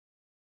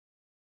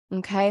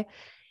 Okay?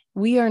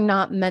 We are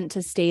not meant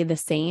to stay the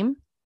same.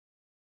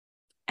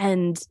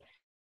 And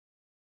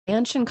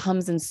expansion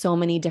comes in so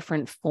many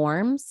different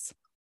forms.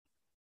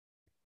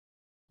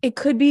 It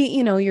could be,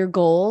 your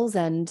goals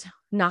and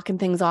knocking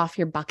things off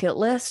your bucket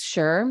list,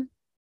 sure.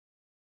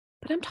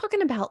 But I'm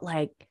talking about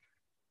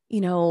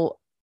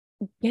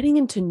getting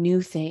into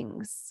new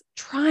things,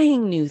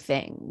 trying new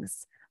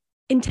things,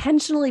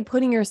 intentionally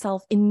putting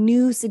yourself in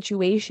new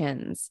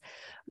situations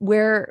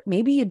where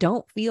maybe you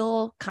don't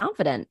feel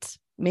confident.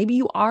 Maybe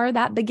you are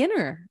that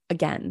beginner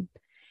again.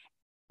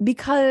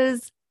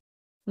 Because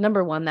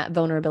number one, that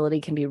vulnerability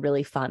can be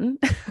really fun.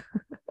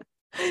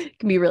 It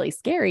can be really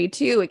scary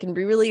too. It can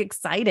be really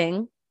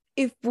exciting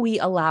if we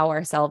allow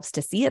ourselves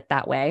to see it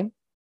that way.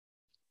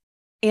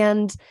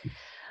 And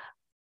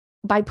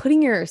by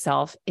putting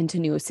yourself into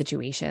new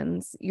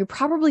situations, you're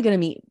probably going to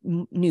meet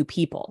new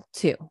people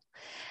too.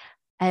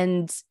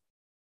 And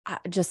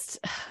just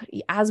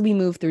as we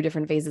move through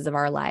different phases of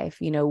our life,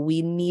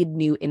 we need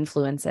new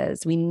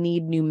influences. We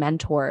need new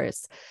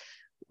mentors.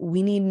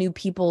 We need new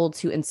people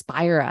to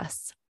inspire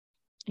us.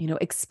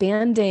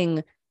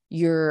 Expanding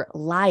your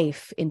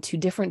life into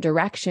different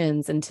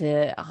directions,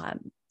 into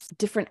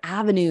different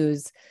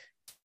avenues,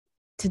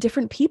 to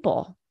different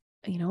people,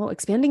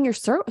 expanding your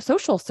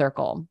social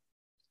circle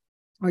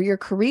or your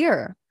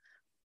career,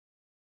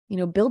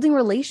 building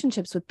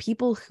relationships with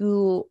people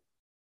who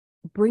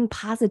bring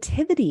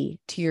positivity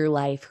to your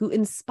life, who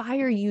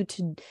inspire you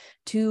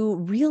to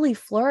really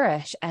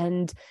flourish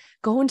and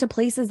go into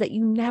places that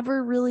you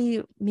never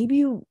really, maybe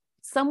you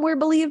somewhere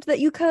believed that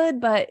you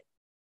could, but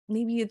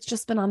maybe it's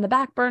just been on the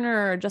back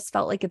burner or just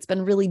felt like it's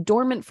been really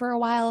dormant for a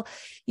while.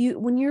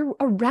 When you're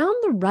around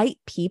the right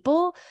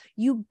people,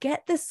 you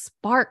get this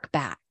spark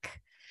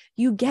back.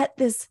 You get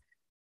this,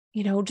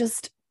 you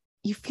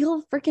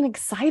feel freaking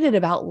excited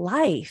about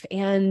life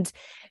and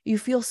you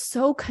feel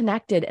so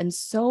connected and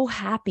so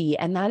happy.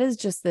 And that is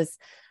just this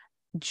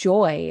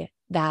joy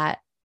that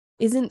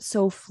isn't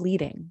so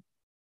fleeting,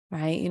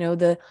 right?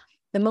 The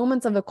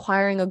moments of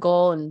acquiring a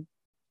goal, and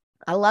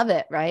I love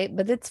it, right?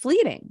 But it's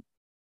fleeting.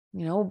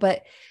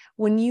 But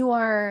when you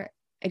are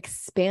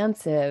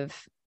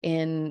expansive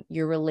in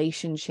your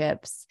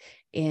relationships,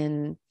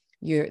 in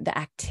the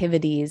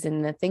activities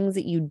and the things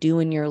that you do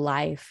in your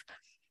life,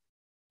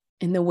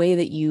 in the way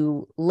that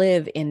you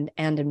live in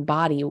and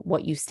embody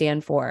what you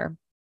stand for,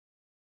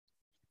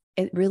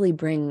 it really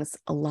brings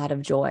a lot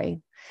of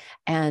joy.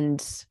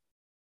 And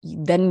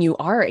then you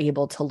are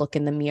able to look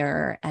in the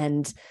mirror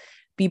and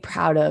be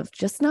proud of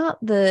just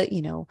not the,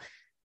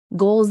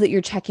 goals that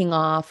you're checking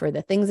off or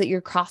the things that you're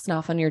crossing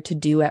off on your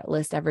to-do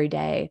list every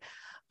day,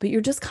 but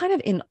you're just kind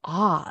of in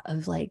awe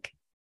of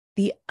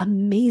the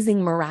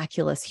amazing,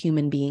 miraculous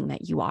human being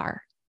that you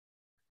are.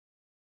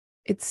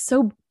 It's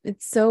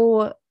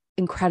so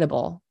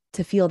incredible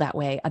to feel that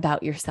way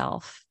about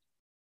yourself.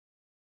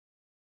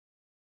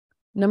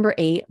 Number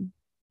 8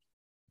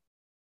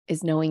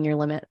 is knowing your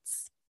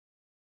limits.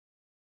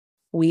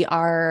 We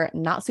are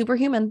not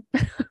superhuman.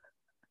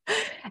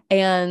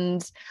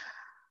 And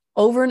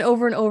over and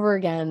over and over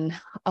again.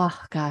 Oh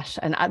gosh.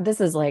 And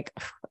this is like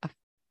a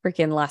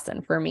freaking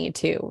lesson for me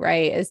too,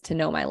 right? Is to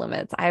know my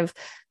limits. I've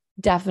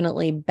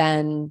definitely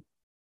been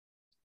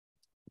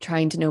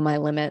trying to know my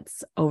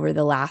limits over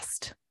the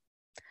last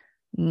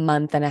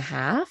month and a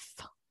half,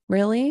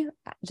 really,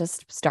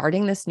 just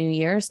starting this new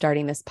year,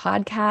 starting this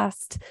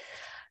podcast,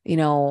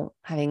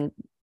 having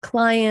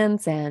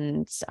clients.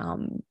 And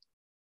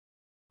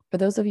for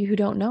those of you who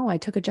don't know, I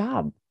took a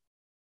job.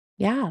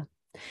 Yeah.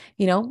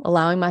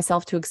 Allowing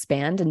myself to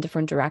expand in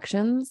different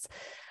directions.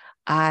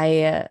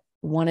 I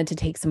wanted to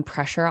take some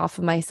pressure off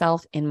of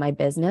myself in my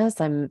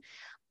business. I'm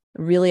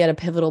really at a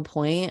pivotal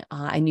point.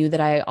 I knew that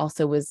I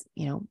also was,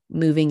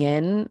 moving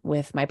in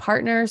with my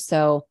partner.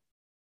 So,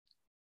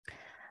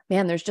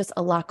 man, there's just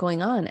a lot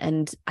going on.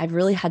 And I've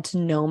really had to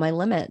know my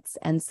limits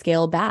and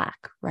scale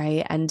back,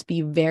 right? And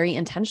be very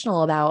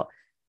intentional about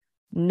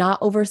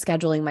not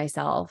overscheduling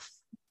myself,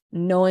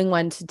 knowing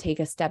when to take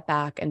a step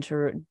back and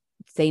to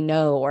say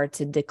no or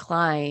to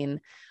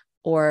decline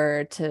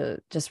or to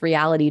just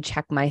reality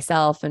check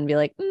myself and be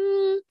like,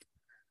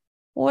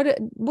 what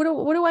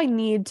do I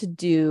need to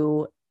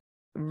do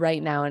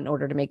right now in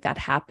order to make that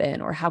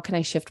happen? Or how can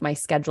I shift my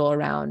schedule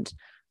around?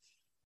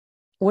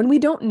 When we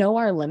don't know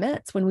our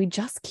limits, when we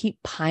just keep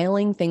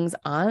piling things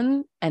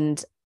on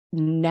and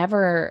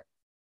never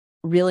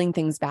reeling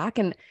things back.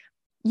 And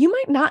you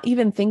might not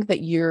even think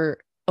that you're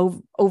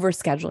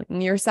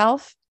overscheduling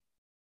yourself,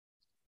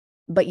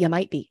 but you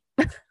might be,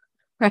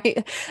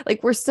 right?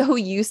 Like we're so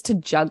used to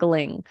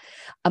juggling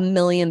a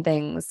million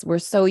things. We're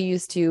so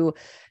used to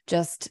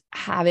just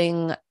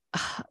having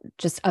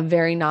just a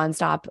very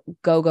nonstop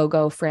go, go,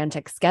 go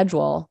frantic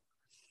schedule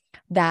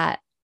that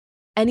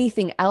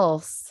anything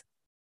else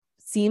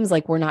seems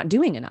like we're not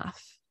doing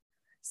enough.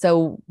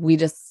 So we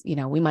just,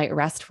 we might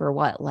rest for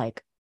what,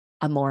 like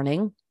a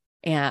morning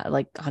and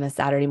like on a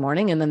Saturday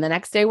morning, and then the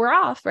next day we're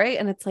off. Right.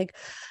 And it's like,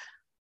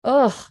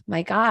 oh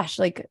my gosh,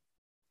 like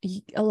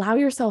allow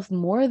yourself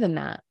more than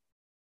that.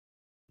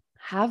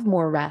 Have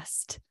more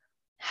rest,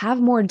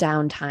 have more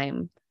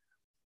downtime,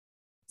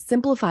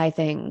 simplify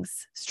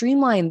things,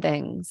 streamline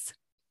things,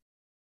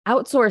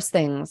 outsource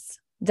things,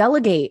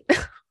 delegate.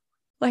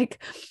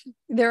 Like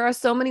there are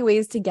so many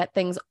ways to get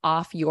things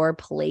off your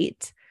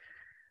plate.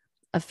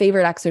 A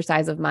favorite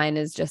exercise of mine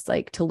is just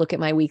like to look at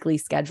my weekly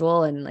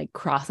schedule and like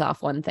cross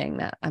off one thing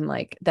that I'm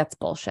like, that's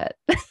bullshit.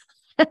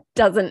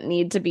 Doesn't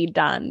need to be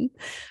done,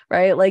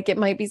 right? Like it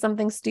might be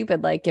something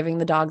stupid like giving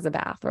the dogs a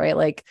bath, right?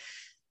 Like,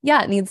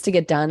 yeah, it needs to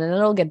get done and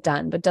it'll get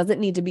done, but does it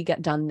need to be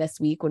get done this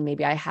week when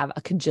maybe I have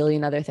a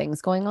cajillion other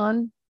things going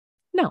on?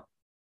 No,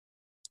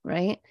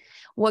 right?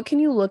 What can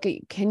you look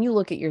at? Can you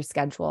look at your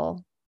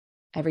schedule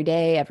every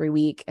day, every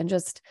week, and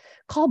just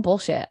call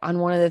bullshit on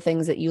one of the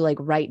things that you like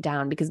write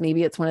down? Because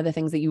maybe it's one of the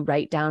things that you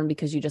write down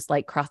because you just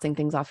like crossing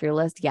things off your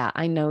list. Yeah,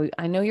 I know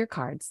your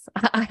cards.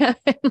 I'm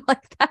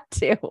like that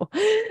too,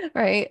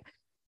 right?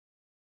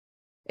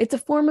 It's a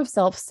form of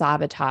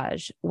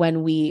self-sabotage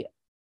when we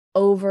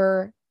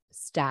overstack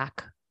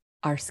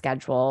our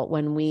schedule,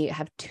 when we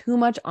have too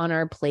much on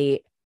our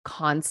plate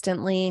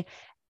constantly.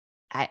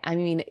 I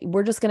mean,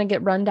 we're just going to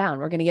get run down.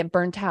 We're going to get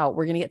burnt out.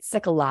 We're going to get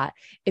sick a lot.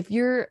 If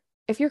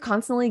you're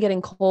constantly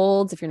getting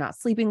colds, if you're not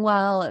sleeping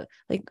well,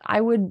 like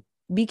I would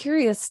be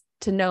curious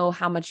to know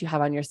how much you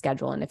have on your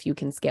schedule and if you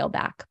can scale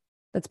back.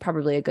 That's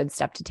probably a good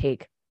step to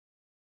take.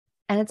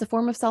 And it's a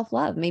form of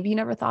self-love. Maybe you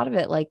never thought of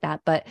it like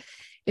that, but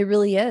it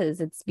really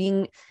is. It's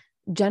being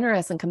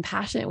generous and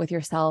compassionate with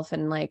yourself.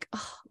 And like,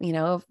 if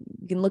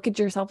you can look at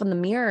yourself in the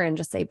mirror and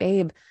just say,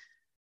 babe,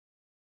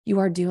 you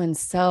are doing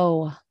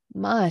so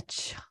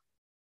much.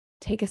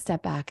 Take a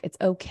step back. It's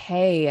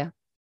okay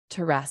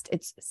to rest.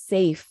 It's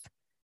safe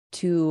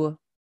to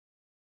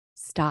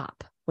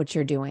stop what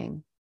you're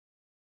doing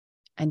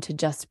and to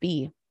just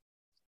be,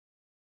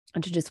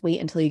 and to just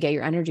wait until you get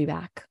your energy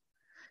back.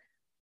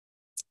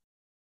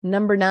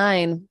 Number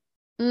 9,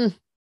 it's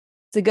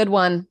a good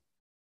one.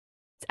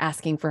 It's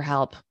asking for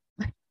help.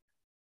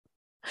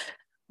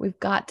 We've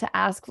got to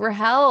ask for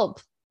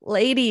help,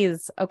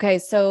 ladies. Okay,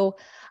 so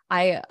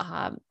I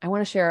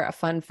want to share a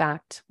fun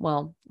fact.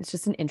 Well, it's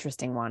just an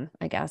interesting one,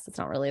 I guess. It's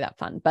not really that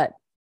fun, but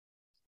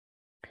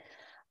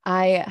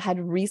I had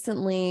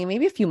recently,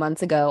 maybe a few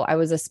months ago, I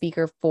was a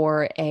speaker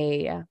for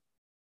a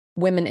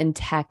Women in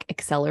Tech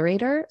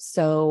accelerator.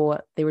 So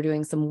they were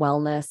doing some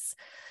wellness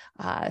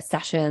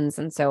sessions,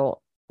 and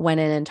so went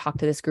in and talked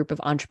to this group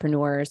of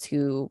entrepreneurs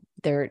who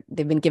they've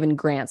been given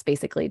grants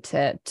basically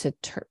to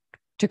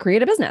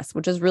create a business,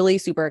 which is really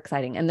super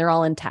exciting, and they're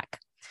all in tech.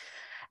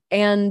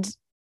 And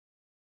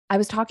I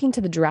was talking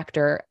to the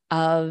director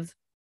of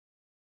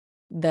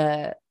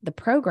the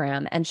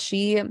program, and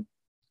she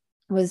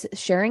was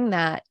sharing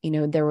that,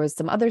 there was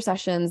some other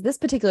sessions. This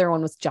particular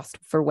one was just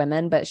for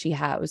women, but she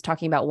was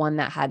talking about one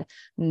that had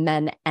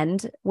men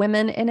and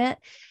women in it.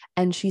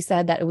 And she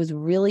said that it was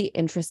really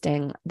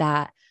interesting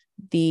that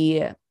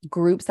the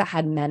groups that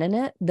had men in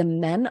it, the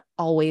men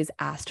always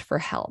asked for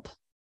help.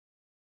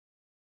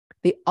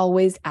 They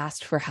always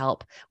asked for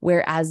help,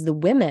 whereas the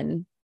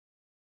women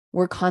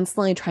were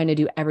constantly trying to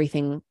do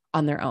everything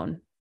on their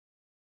own.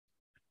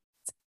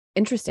 It's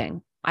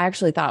interesting. I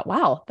actually thought,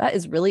 wow, that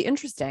is really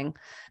interesting,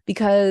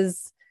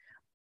 because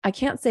I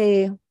can't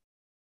say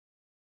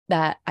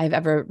that I've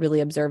ever really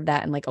observed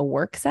that in like a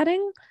work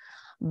setting,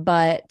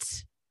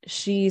 but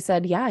she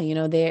said, yeah,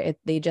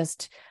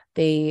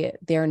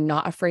 they're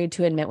not afraid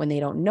to admit when they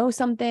don't know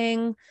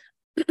something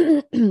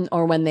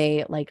or when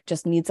they like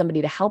just need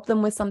somebody to help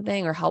them with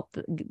something or help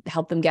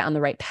them get on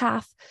the right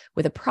path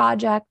with a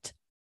project.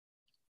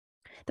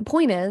 The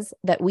point is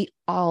that we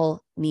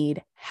all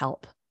need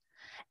help.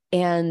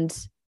 And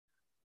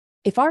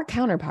if our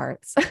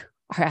counterparts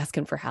are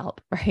asking for help,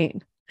 right?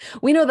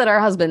 We know that our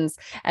husbands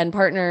and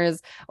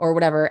partners or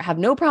whatever have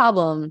no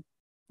problem,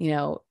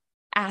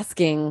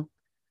 asking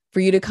for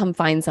you to come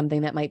find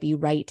something that might be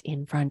right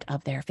in front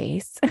of their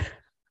face.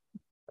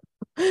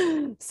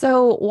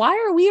 So why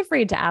are we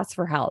afraid to ask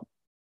for help,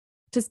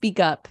 to speak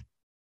up,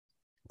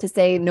 to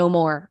say no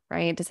more,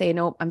 right? To say,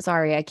 no, I'm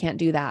sorry, I can't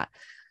do that.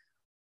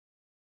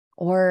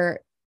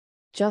 Or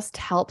just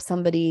help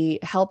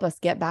us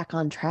get back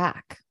on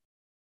track.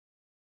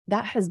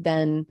 That has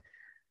been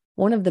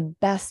one of the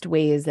best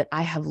ways that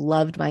I have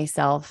loved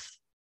myself,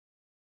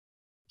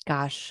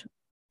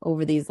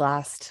 over these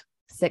last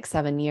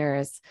 6-7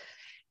 years,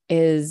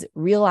 is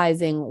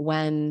realizing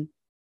when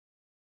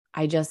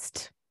I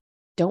just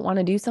don't want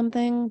to do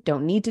something,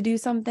 don't need to do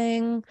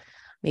something.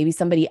 Maybe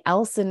somebody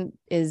else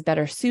is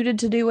better suited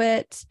to do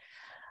it.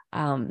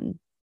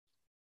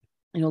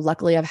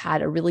 Luckily I've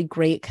had a really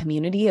great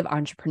community of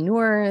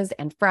entrepreneurs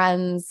and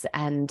friends,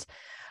 and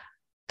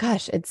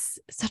gosh, it's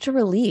such a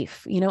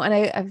relief, and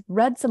I've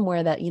read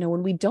somewhere that,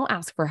 when we don't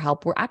ask for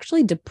help, we're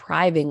actually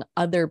depriving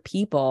other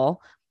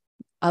people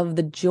of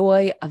the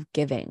joy of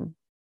giving.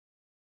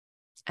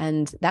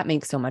 And that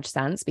makes so much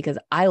sense because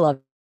I love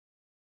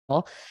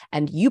people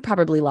and you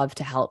probably love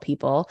to help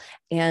people,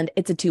 and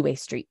it's a two-way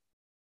street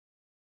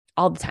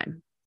all the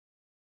time.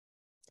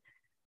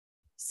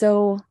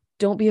 So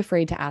don't be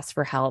afraid to ask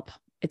for help.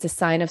 It's a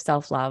sign of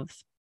self-love.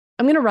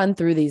 I'm going to run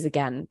through these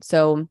again.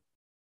 So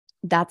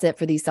that's it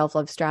for these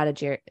self-love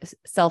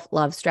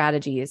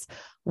strategies.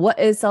 What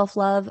is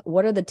self-love?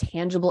 What are the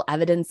tangible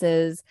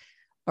evidences,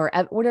 or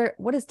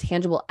what is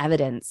tangible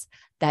evidence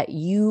that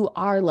you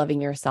are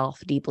loving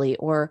yourself deeply,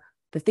 or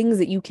the things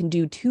that you can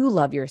do to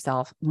love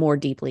yourself more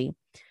deeply?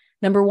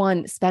 Number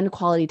one, spend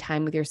quality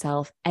time with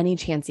yourself any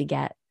chance you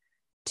get.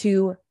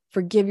 2,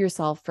 forgive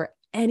yourself for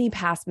any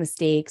past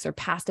mistakes or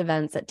past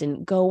events that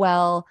didn't go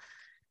well,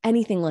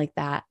 anything like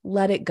that.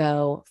 Let it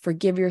go.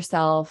 Forgive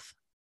yourself.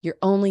 You're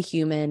only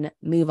human.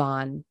 Move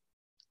on.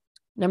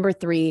 Number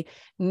 3,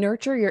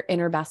 nurture your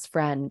inner best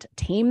friend.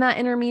 Tame that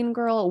inner mean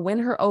girl, win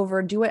her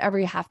over, do whatever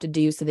you have to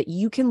do so that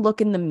you can look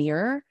in the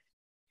mirror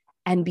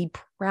and be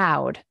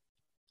proud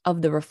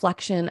of the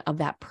reflection of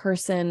that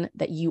person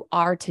that you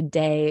are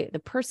today,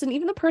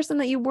 even the person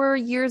that you were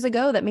years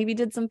ago that maybe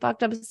did some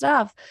fucked up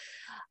stuff.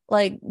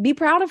 Like, be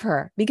proud of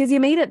her because you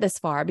made it this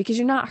far, because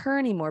you're not her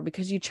anymore,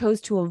 because you chose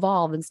to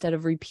evolve instead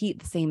of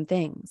repeat the same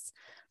things.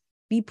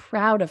 Be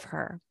proud of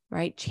her,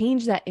 right?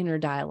 Change that inner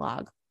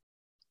dialogue.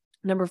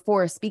 Number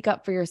 4, speak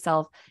up for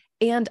yourself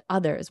and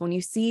others. When you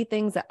see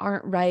things that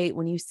aren't right,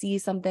 when you see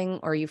something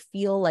or you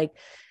feel like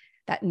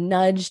that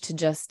nudge to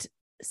just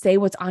say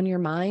what's on your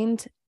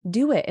mind,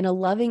 do it in a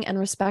loving and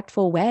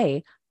respectful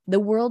way. The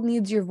world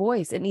needs your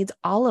voice. It needs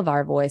all of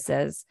our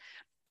voices.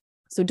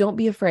 So don't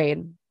be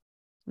afraid.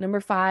 Number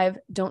 5,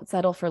 don't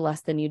settle for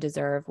less than you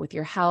deserve with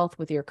your health,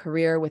 with your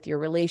career, with your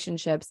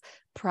relationships.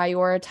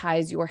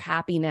 Prioritize your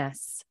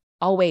happiness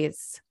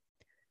always.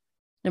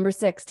 Number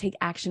 6, take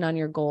action on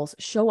your goals.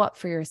 Show up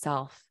for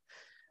yourself.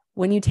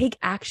 When you take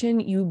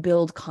action, you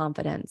build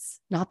confidence,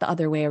 not the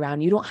other way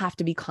around. You don't have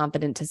to be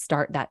confident to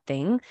start that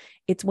thing.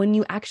 It's when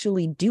you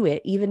actually do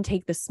it, even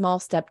take the small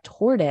step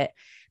toward it,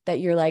 that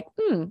you're like,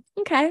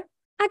 okay,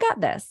 I got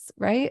this,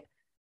 right?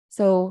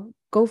 So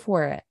go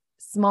for it.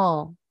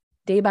 Small,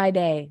 day by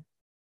day,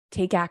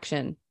 take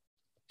action.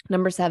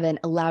 Number 7,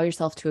 allow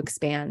yourself to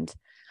expand.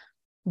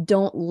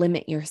 Don't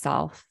limit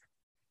yourself.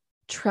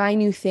 Try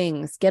new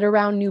things, get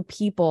around new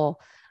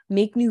people,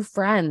 make new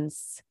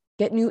friends,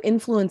 get new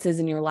influences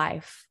in your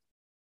life.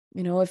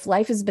 If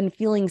life has been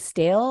feeling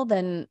stale,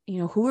 then,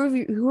 who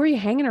are you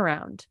hanging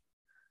around?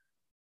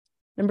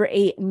 Number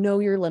 8, know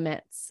your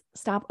limits.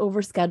 Stop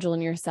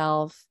overscheduling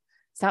yourself.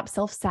 Stop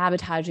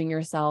self-sabotaging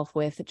yourself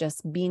with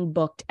just being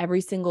booked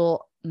every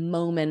single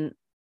moment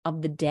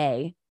of the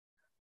day.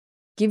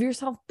 Give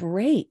yourself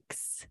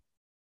breaks,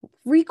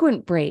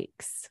 frequent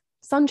breaks,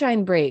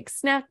 sunshine breaks,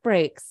 snack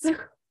breaks,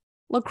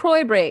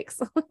 LaCroix breaks.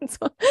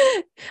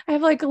 I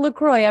have like a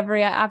LaCroix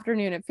every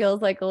afternoon. It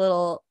feels like a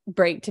little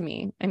break to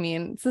me. I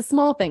mean, it's a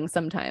small thing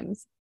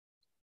sometimes.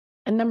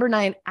 And number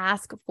 9,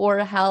 ask for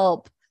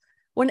help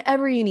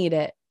whenever you need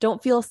it.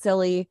 Don't feel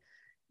silly.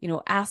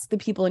 Ask the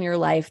people in your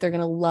life. They're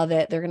going to love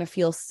it. They're going to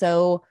feel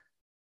so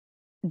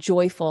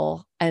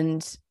joyful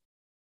and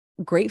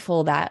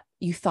grateful that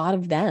you thought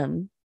of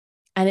them.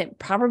 And it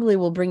probably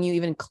will bring you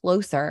even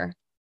closer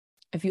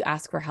if you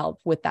ask for help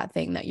with that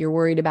thing that you're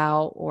worried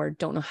about or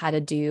don't know how to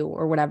do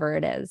or whatever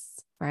it is,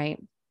 right?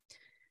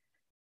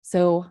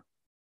 So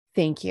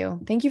thank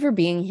you. Thank you for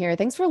being here.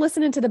 Thanks for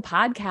listening to the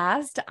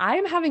podcast.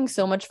 I'm having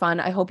so much fun.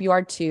 I hope you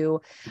are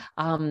too.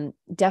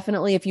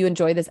 Definitely, if you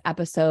enjoy this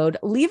episode,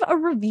 leave a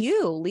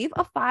review, leave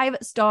a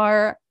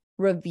 5-star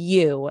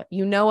review.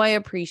 I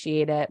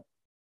appreciate it.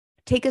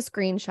 Take a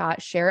screenshot,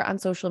 share it on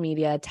social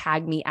media,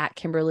 tag me at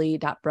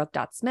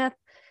kimberly.brook.smith.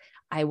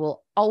 I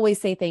will always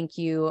say thank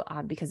you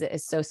because it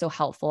is so, so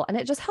helpful. And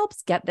it just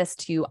helps get this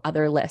to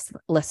other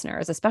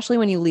listeners, especially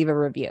when you leave a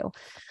review.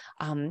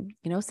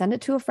 Send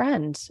it to a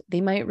friend.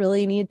 They might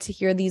really need to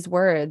hear these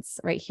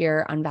words right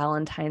here on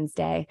Valentine's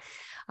Day.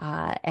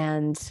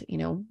 And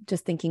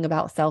just thinking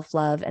about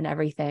self-love and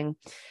everything.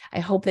 I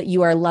hope that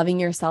you are loving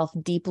yourself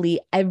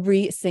deeply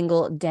every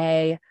single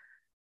day.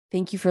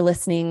 Thank you for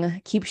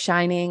listening. Keep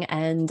shining,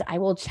 and I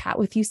will chat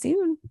with you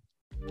soon.